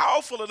 I'm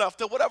powerful enough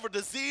that whatever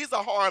disease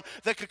or harm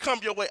that could come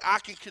your way, I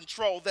can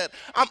control that.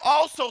 I'm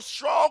also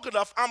strong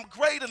enough, I'm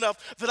great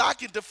enough that I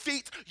can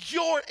defeat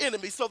your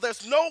enemy. So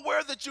there's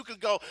nowhere that you can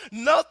go,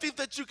 nothing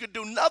that you can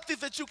do, nothing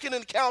that you can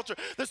encounter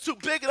that's too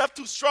big enough,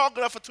 too strong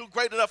enough, or too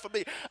great enough for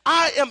me.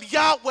 I am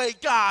Yahweh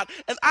God,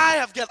 and I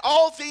have got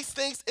all these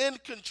things in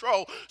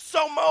control.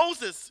 So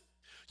Moses,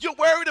 you're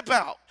worried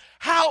about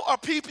how are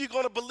people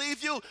going to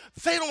believe you?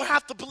 They don't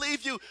have to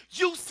believe you.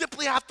 You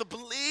simply have to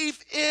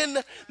believe in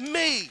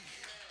me.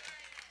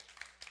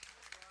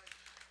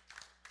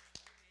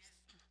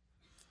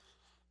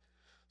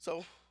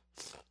 So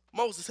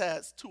Moses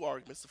has two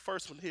arguments. The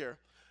first one here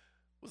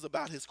was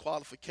about his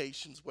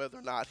qualifications, whether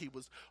or not he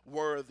was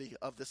worthy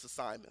of this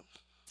assignment.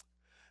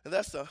 And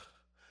that's a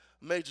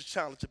major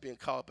challenge of being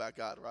called by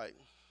God, right?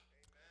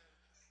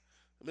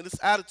 I mean, this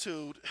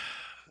attitude,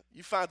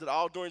 you find it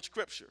all during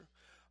Scripture.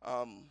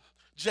 Um,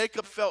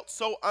 Jacob felt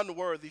so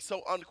unworthy,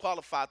 so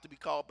unqualified to be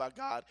called by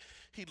God.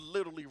 He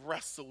literally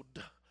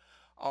wrestled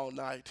all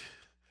night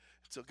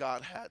until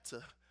God had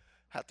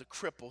to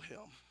cripple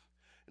him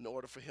in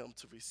order for him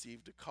to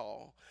receive the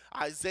call.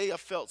 Isaiah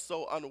felt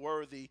so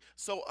unworthy,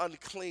 so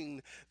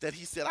unclean that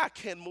he said, I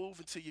can't move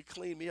until you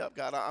clean me up,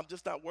 God. I'm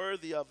just not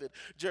worthy of it.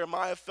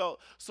 Jeremiah felt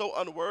so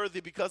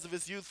unworthy because of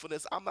his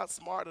youthfulness. I'm not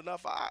smart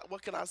enough.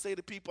 What can I say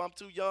to people? I'm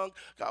too young.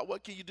 God,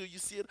 what can you do? You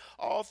see it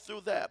all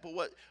through that. But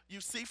what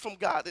you see from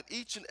God at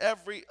each and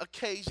every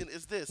occasion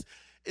is this.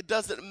 It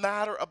doesn't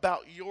matter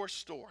about your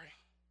story.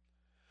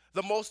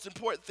 The most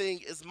important thing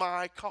is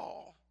my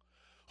call.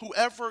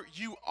 Whoever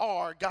you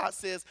are, God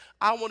says,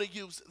 I want to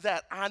use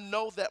that. I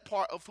know that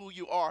part of who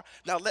you are.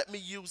 Now let me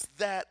use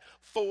that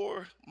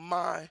for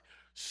my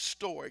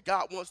story.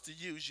 God wants to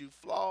use you,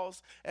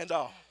 flaws and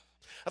all.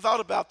 I thought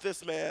about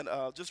this, man,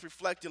 just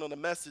reflecting on the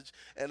message.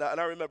 And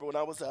I remember when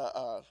I was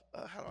how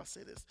do I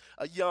say this?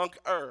 A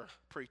younger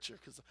preacher,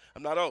 because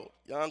I'm not old.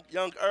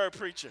 Younger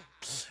preacher.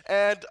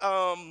 And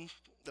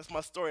that's my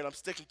story, and I'm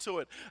sticking to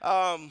it.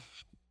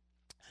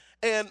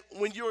 And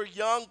when you're a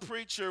young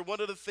preacher,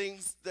 one of the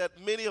things that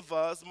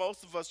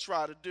most of us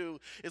try to do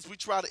is we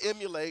try to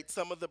emulate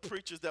some of the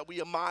preachers that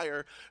we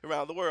admire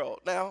around the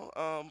world.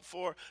 Now,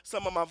 for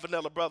some of my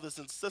vanilla brothers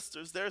and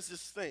sisters, there's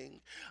this thing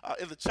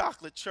in the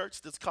chocolate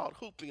church that's called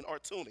hooping or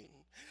tuning.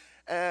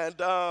 And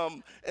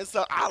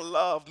so I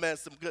love, man,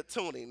 some good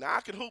tuning. Now,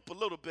 I can hoop a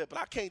little bit, but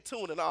I can't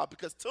tune at all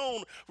because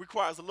tune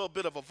requires a little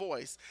bit of a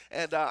voice.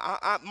 And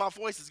my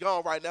voice is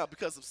gone right now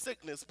because of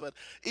sickness, but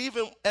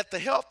even at the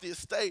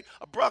healthiest state,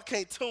 a bruh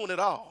can't tune at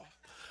all.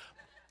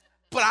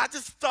 But I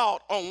just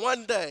thought on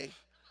one day,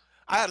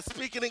 I had a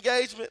speaking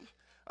engagement.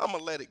 I'm going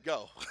to let it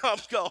go.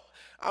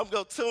 I'm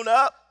going to tune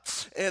up,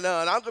 and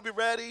I'm going to be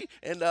ready.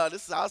 And I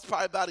was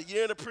probably about a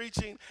year into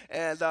preaching,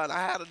 and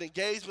I had an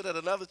engagement at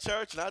another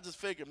church, and I just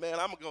figured, man,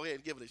 I'm going to go ahead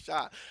and give it a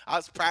shot. I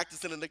was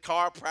practicing in the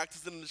car,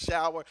 practicing in the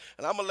shower,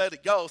 and I'm going to let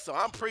it go. So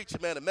I'm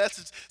preaching, man. The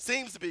message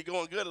seems to be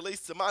going good, at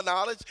least to my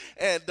knowledge.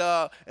 And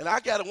I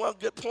got one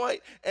good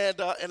point,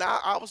 and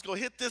I was going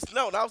to hit this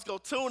note, and I was going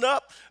to tune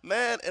up,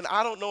 man, and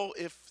I don't know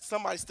if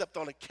somebody stepped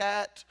on a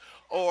cat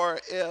or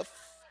if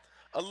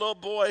a little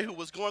boy who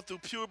was going through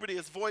puberty,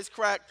 his voice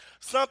cracked.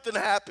 Something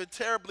happened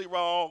terribly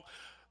wrong.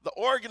 The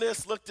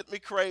organist looked at me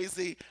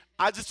crazy.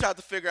 I just tried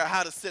to figure out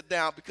how to sit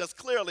down because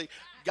clearly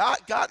God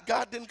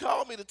didn't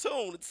call me to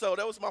tune. And so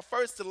that was my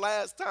first and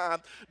last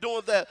time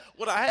doing that.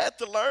 What I had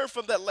to learn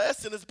from that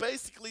lesson is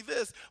basically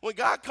this. When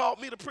God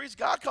called me to preach,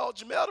 God called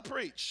Jamel to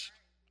preach.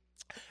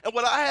 And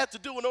what I had to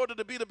do in order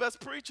to be the best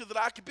preacher that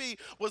I could be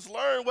was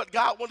learn what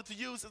God wanted to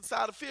use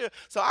inside of fear.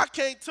 So I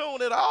can't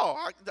tune at all.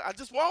 I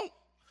just won't.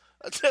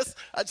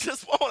 I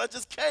just won't. I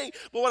just can't.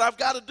 But what I've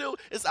got to do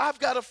is I've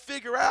got to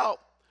figure out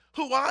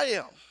who I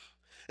am.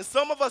 And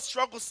some of us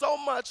struggle so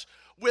much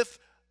with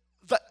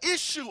the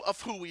issue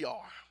of who we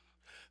are,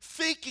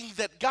 thinking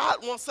that God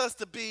wants us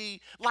to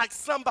be like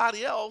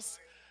somebody else,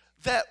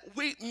 that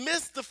we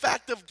miss the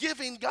fact of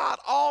giving God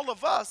all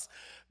of us.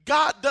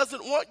 God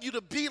doesn't want you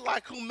to be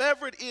like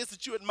whomever it is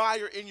that you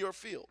admire in your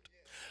field.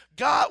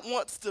 God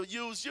wants to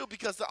use you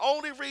because the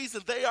only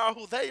reason they are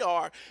who they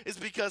are is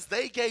because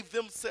they gave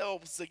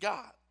themselves to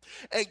God.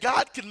 And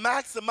God can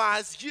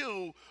maximize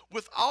you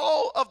with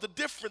all of the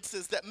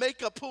differences that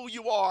make up who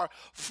you are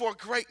for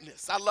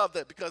greatness. I love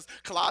that because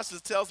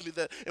Colossians tells me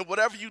that in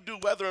whatever you do,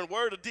 whether in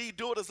word or deed,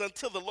 do it as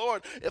unto the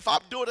Lord. If I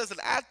do it as an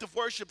act of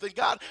worship, then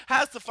God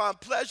has to find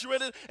pleasure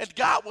in it, and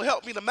God will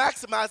help me to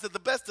maximize it the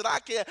best that I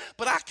can.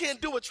 But I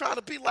can't do it trying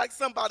to be like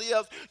somebody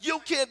else. You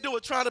can't do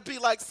it trying to be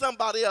like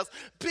somebody else.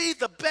 Be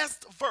the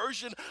best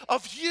version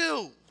of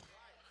you.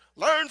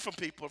 Learn from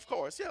people, of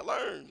course. Yeah,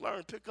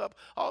 learn. Pick up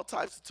all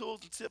types of tools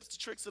and tips, the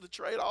tricks of the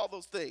trade, all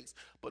those things.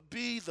 But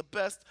be the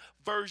best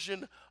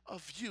version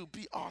of you.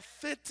 Be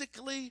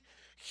authentically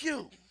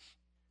you.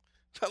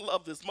 I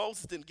love this.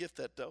 Moses didn't get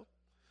that, though.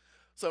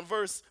 So in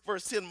verse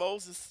 10,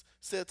 Moses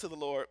said to the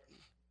Lord,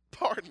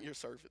 pardon your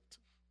servant.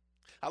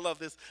 I love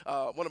this.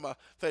 One of my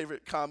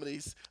favorite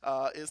comedies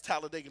is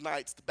Talladega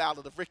Nights, the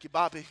Ballad of Ricky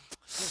Bobby.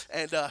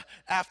 And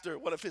after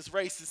one of his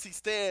races, he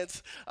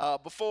stands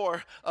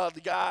before the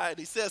guy, and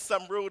he says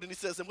something rude, and he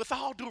says, and with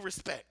all due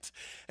respect.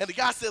 And the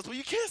guy says, well,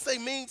 you can't say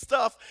mean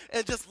stuff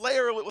and just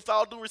layer it with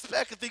all due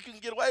respect and think you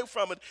can get away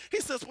from it.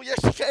 He says, well, yes,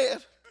 you can.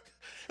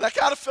 And I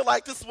kind of feel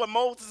like this is what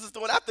Moses is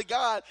doing. After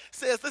God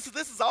says,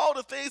 this is all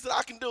the things that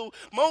I can do,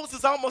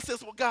 Moses almost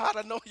says, well, God,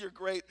 I know you're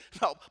great.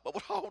 No, but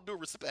with all due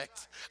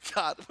respect,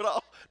 God, with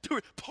all due,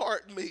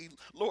 pardon me,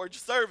 Lord, your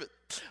servant.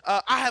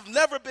 I have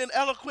never been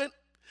eloquent,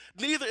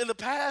 neither in the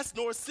past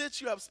nor since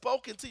you have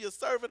spoken to your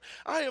servant.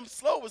 I am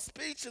slow of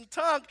speech and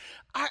tongue.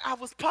 I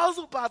was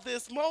puzzled by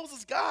this.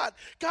 Moses, God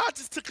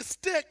just took a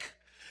stick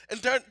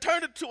and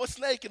turned it to a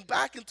snake and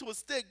back into a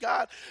stick.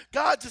 God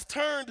just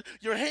turned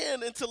your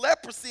hand into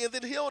leprosy and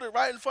then healed it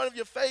right in front of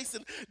your face.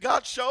 And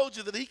God showed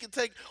you that he can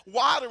take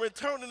water and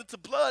turn it into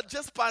blood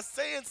just by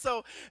saying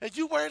so. And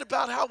you worried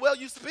about how well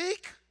you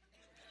speak?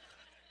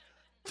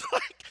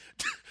 Like,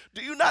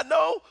 do you not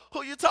know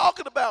who you're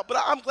talking about?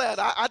 But I'm glad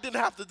I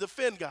didn't have to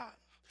defend God.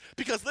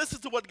 Because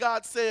listen to what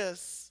God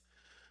says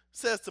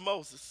to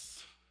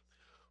Moses.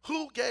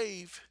 Who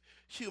gave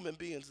human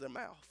beings their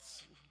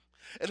mouths?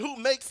 And who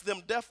makes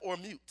them deaf or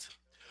mute?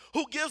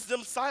 Who gives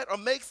them sight or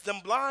makes them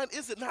blind?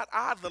 Is it not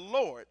I, the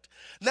Lord?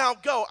 Now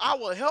go, I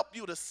will help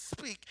you to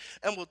speak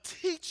and will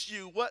teach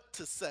you what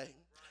to say.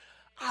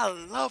 I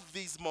love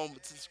these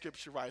moments in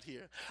Scripture right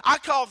here.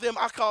 I've got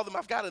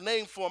a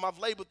name for them. I've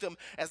labeled them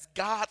as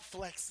God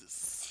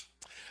flexes.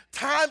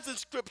 Times in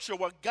Scripture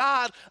where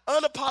God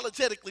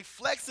unapologetically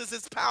flexes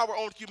his power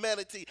on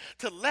humanity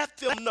to let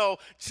them know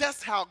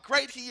just how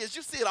great he is.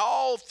 You see it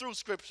all through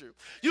Scripture.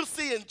 You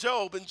see in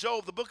Job,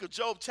 the book of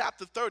Job,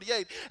 chapter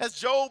 38, as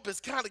Job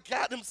has kind of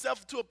gotten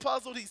himself into a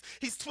puzzle.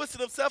 He's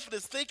twisted himself in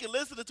his thinking,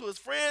 listening to his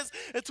friends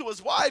and to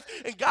his wife.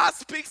 And God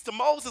speaks to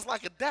Moses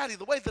like a daddy,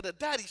 the way that a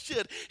daddy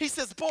should. He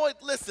says, boy,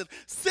 listen,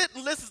 sit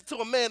and listen to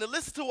a man and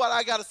listen to what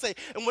I got to say.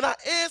 And when I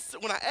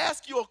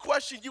ask you a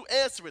question, you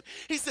answer it.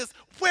 He says,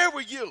 where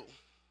were you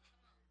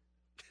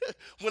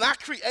when I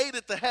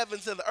created the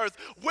heavens and the earth?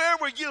 Where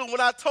were you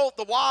when I told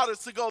the waters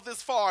to go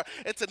this far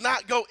and to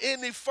not go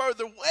any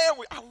further?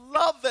 I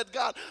love that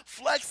God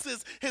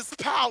flexes his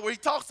power. He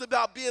talks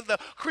about being the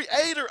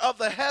creator of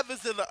the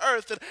heavens and the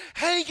earth and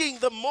hanging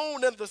the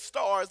moon and the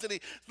stars. And he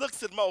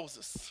looks at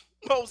Moses.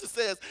 Moses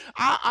says,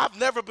 I've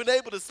never been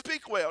able to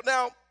speak well.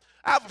 Now,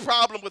 I have a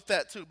problem with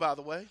that too, by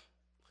the way.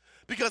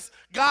 Because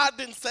God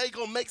didn't say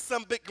go make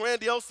some big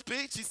grandiose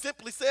speech. He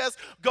simply says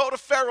go to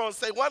Pharaoh and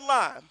say one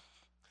line.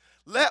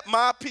 Let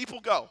my people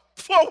go.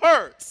 4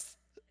 words.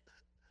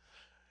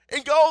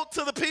 And go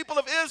to the people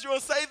of Israel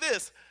and say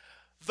this.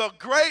 The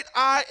great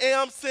I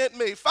am sent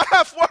me.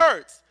 5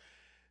 words.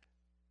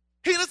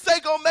 He didn't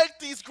say go make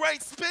these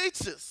great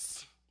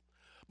speeches,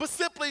 but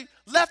simply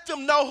let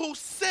them know who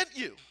sent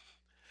you.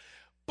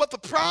 But the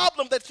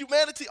problem that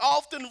humanity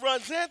often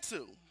runs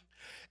into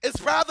is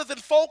rather than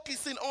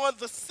focusing on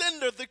the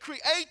sender, the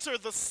creator,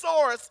 the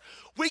source,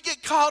 we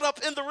get caught up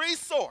in the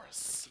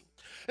resource.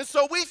 And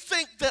so we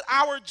think that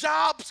our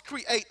jobs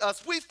create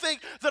us. We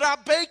think that our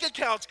bank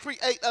accounts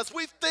create us.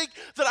 We think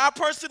that our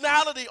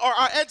personality or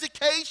our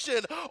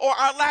education or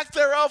our lack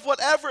thereof,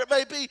 whatever it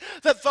may be,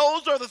 that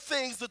those are the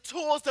things, the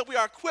tools that we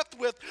are equipped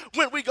with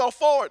when we go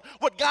forward.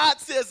 What God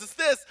says is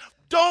this: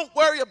 don't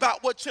worry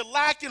about what you're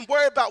lacking,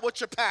 worry about what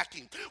you're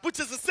packing, which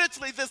is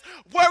essentially this: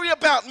 worry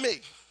about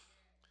me,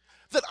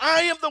 that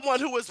I am the one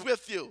who is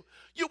with you.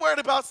 You worried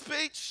about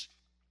speech?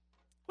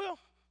 Well,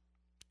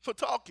 for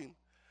talking,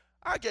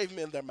 I gave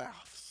men their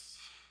mouths.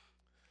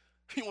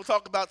 You want to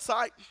talk about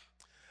sight?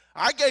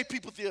 I gave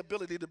people the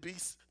ability to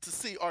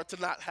see or to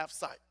not have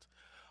sight.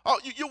 Oh,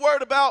 you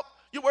worried about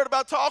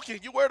talking.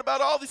 You worried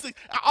about all these things.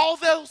 All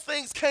those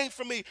things came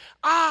from me.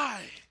 I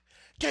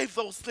gave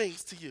those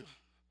things to you.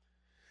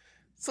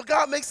 So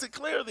God makes it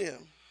clear then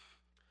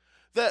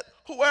that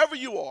whoever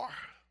you are,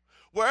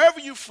 wherever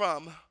you're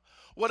from,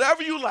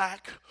 whatever you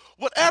lack,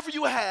 whatever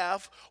you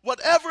have,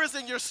 whatever is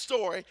in your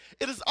story,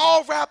 it is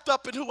all wrapped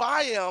up in who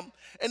I am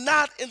and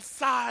not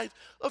inside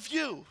of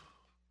you.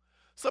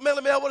 So,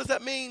 Melly Mel, what does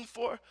that mean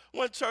for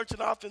One Church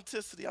and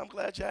authenticity? I'm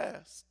glad you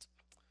asked.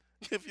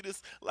 I'll give you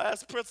this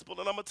last principle,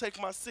 and I'm going to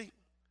take my seat.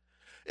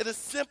 It is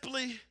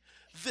simply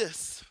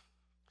this.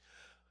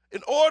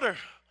 In order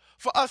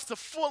for us to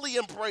fully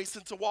embrace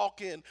and to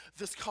walk in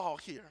this call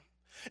here,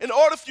 in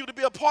order for you to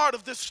be a part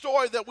of this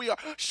story that we are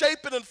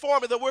shaping and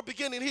forming, that we're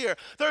beginning here,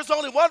 there's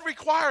only one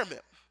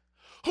requirement.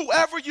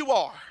 Whoever you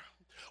are,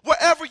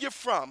 wherever you're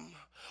from,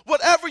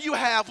 whatever you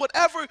have,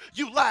 whatever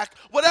you lack,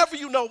 whatever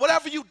you know,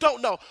 whatever you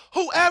don't know,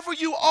 whoever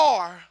you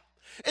are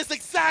is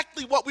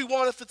exactly what we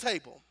want at the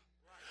table.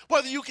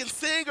 Whether you can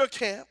sing or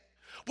can't,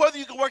 whether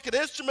you can work an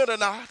instrument or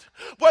not,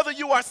 whether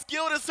you are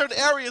skilled in certain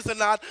areas or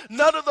not,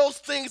 none of those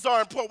things are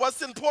important.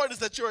 What's important is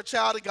that you're a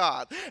child of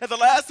God. And the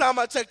last time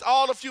I checked,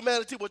 all of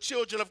humanity were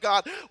children of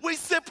God. We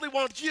simply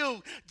want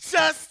you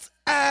just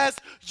as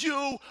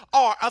you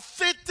are,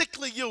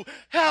 authentically you,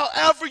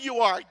 however you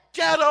are,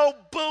 ghetto,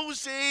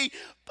 bougie,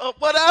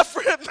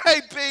 whatever it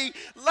may be,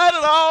 let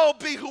it all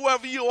be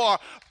whoever you are.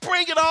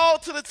 Bring it all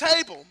to the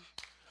table.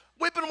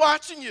 We've been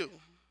watching you.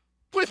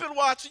 We've been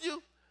watching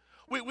you.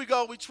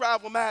 We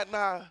travel, Matt and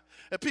I,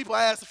 and people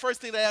ask, the first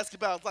thing they ask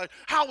about is like,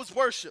 how is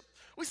worship?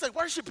 We say,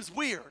 worship is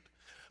weird.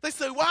 They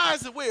say, why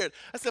is it weird?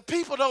 I said,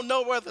 people don't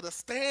know whether to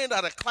stand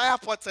or to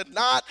clap or to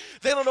not.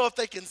 They don't know if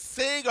they can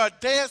sing or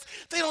dance.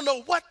 They don't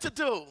know what to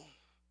do.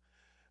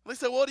 They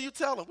say, what do you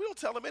tell them? We don't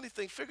tell them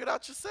anything. Figure it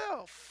out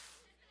yourself.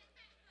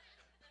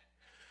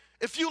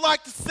 If you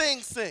like to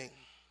sing, sing.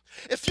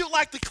 If you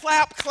like to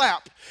clap,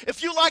 clap.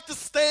 If you like to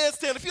stand,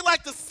 stand. If you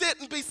like to sit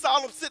and be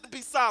solemn, sit and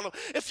be silent. solemn.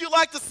 If you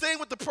like to sing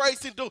with the praise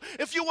team, do.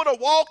 If you want to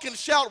walk and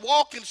shout,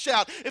 walk and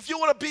shout. If you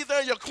want to be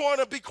there in your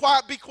corner, be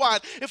quiet, be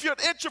quiet. If you're an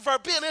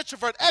introvert, be an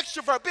introvert.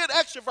 Extrovert, be an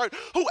extrovert.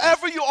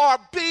 Whoever you are,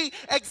 be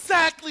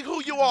exactly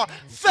who you are.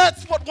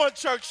 That's what One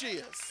Church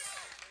is.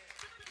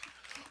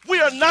 We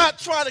are not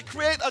trying to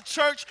create a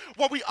church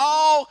where we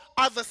all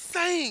are the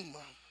same.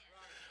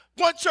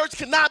 One Church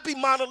cannot be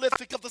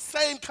monolithic of the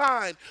same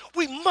kind.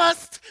 We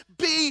must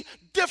be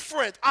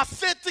different,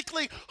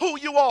 authentically who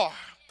you are.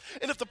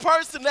 And if the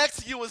person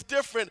next to you is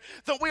different,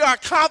 then we are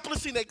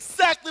accomplishing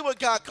exactly what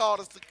God called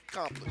us to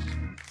accomplish.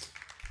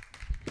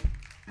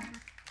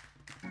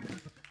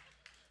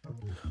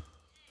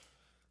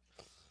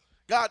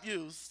 God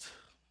used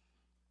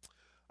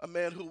a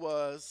man who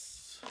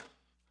was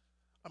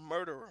a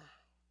murderer,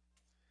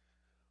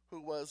 who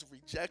was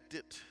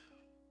rejected.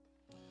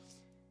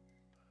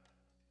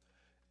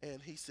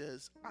 And he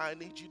says, I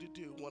need you to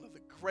do one of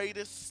the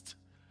greatest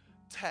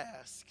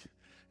tasks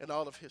in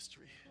all of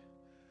history.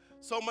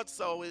 So much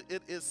so,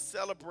 it is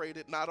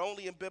celebrated not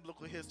only in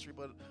biblical history,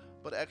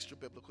 but extra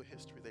biblical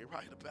history. They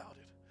write about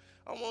it.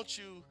 I want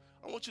you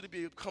to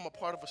become a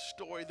part of a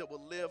story that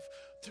will live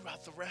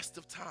throughout the rest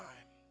of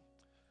time.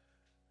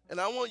 And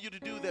I want you to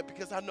do that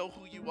because I know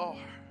who you are.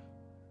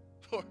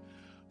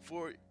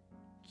 For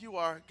you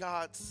are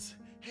God's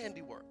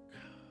handiwork,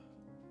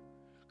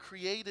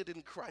 created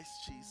in Christ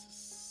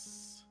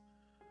Jesus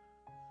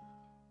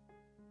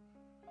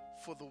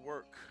for the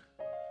work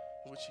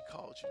in which he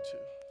called you to.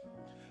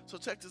 So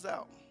check this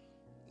out.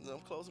 And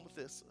I'm closing with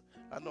this.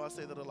 I know I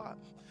say that a lot.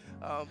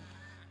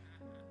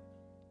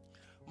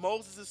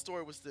 Moses'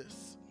 story was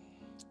this.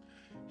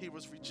 He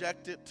was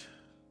rejected,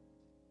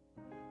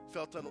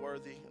 felt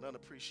unworthy and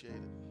unappreciated.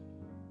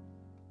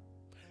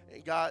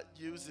 And God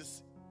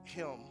uses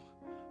him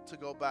to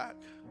go back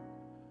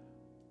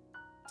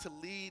to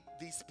lead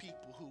these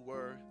people who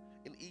were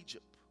in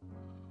Egypt,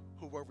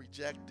 who were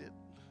rejected,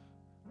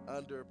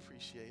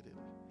 underappreciated,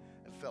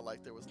 and felt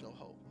like there was no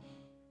hope.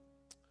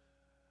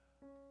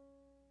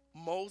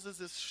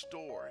 Moses'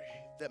 story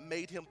that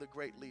made him the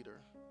great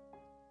leader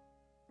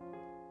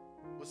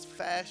was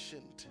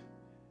fashioned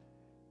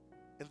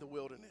in the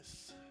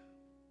wilderness.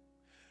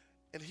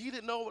 And he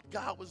didn't know what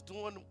God was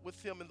doing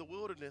with him in the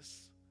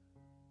wilderness.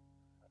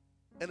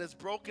 And as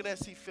broken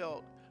as he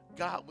felt,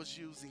 God was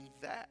using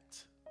that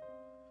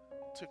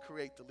to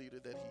create the leader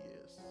that he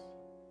is.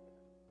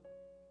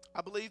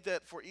 I believe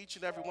that for each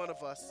and every one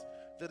of us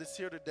that is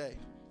here today,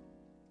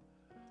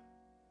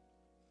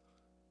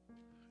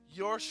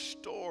 your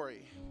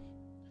story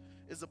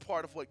is a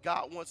part of what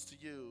God wants to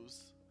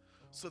use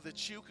so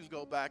that you can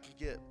go back and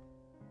get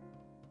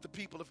the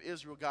people of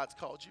Israel God's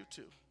called you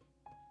to.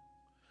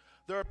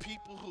 There are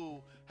people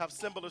who have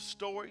similar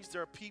stories.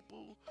 There are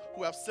people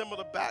who have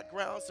similar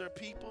backgrounds. There are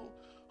people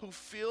who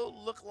feel,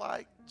 look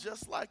like,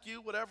 just like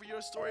you, whatever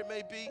your story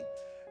may be.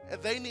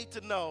 And they need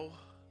to know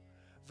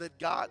that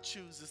God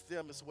chooses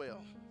them as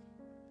well.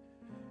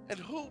 And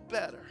who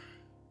better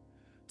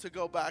to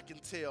go back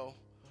and tell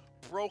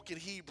broken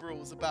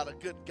Hebrews about a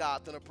good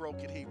God than a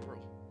broken Hebrew?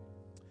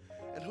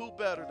 And who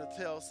better to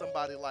tell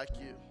somebody like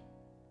you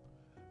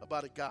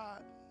about a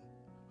God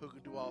who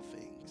can do all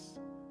things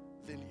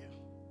than you?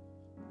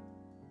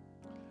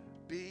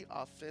 Be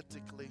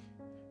authentically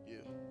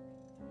you.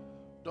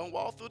 Don't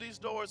walk through these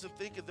doors and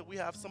thinking that we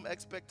have some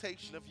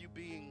expectation of you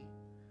being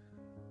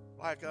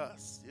like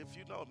us. If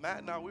you know, Matt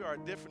and I, we are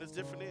different as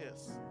different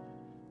is.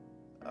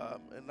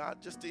 And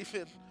not just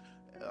even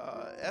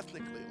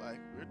ethnically, like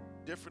we're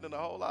different in a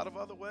whole lot of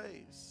other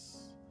ways.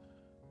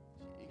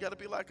 You got to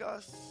be like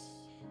us.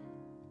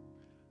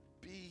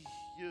 Be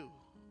you.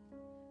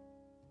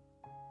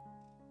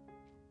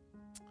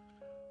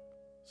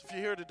 So if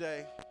you're here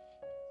today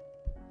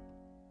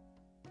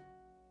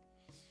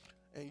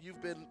and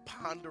you've been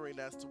pondering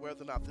as to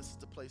whether or not this is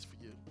the place for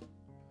you,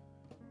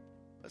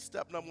 let's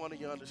step number one in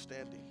your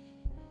understanding.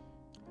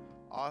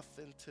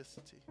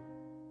 Authenticity.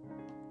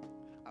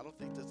 I don't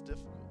think that's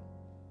difficult.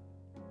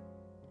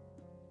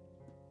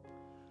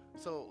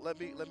 So let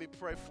me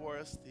pray for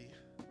us. The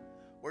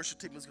worship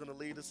team is going to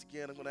lead us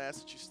again. I'm going to ask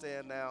that you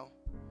stand now.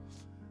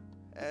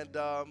 And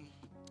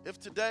if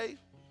today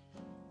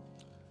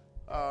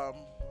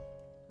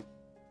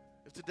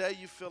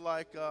you feel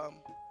like I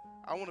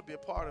want to be a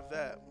part of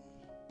that,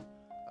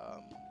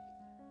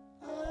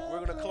 we're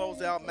going to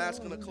close out. Matt's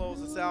going to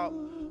close us out.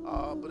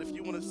 But if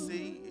you want to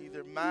see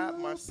either Matt,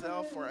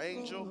 myself, or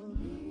Angel,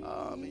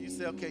 and you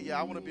say, okay, yeah,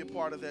 I want to be a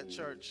part of that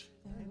church,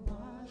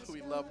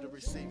 we'd love to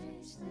receive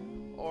you.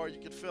 Or you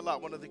can fill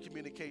out one of the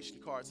communication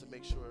cards and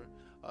make sure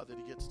that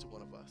he gets to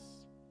one of us.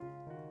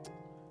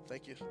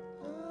 Thank you.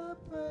 I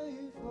pray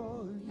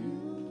for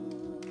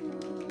you.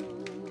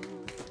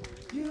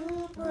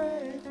 You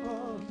pray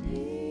for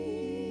me.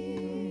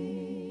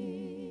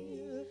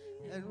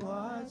 And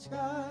watch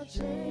God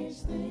change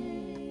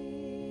things.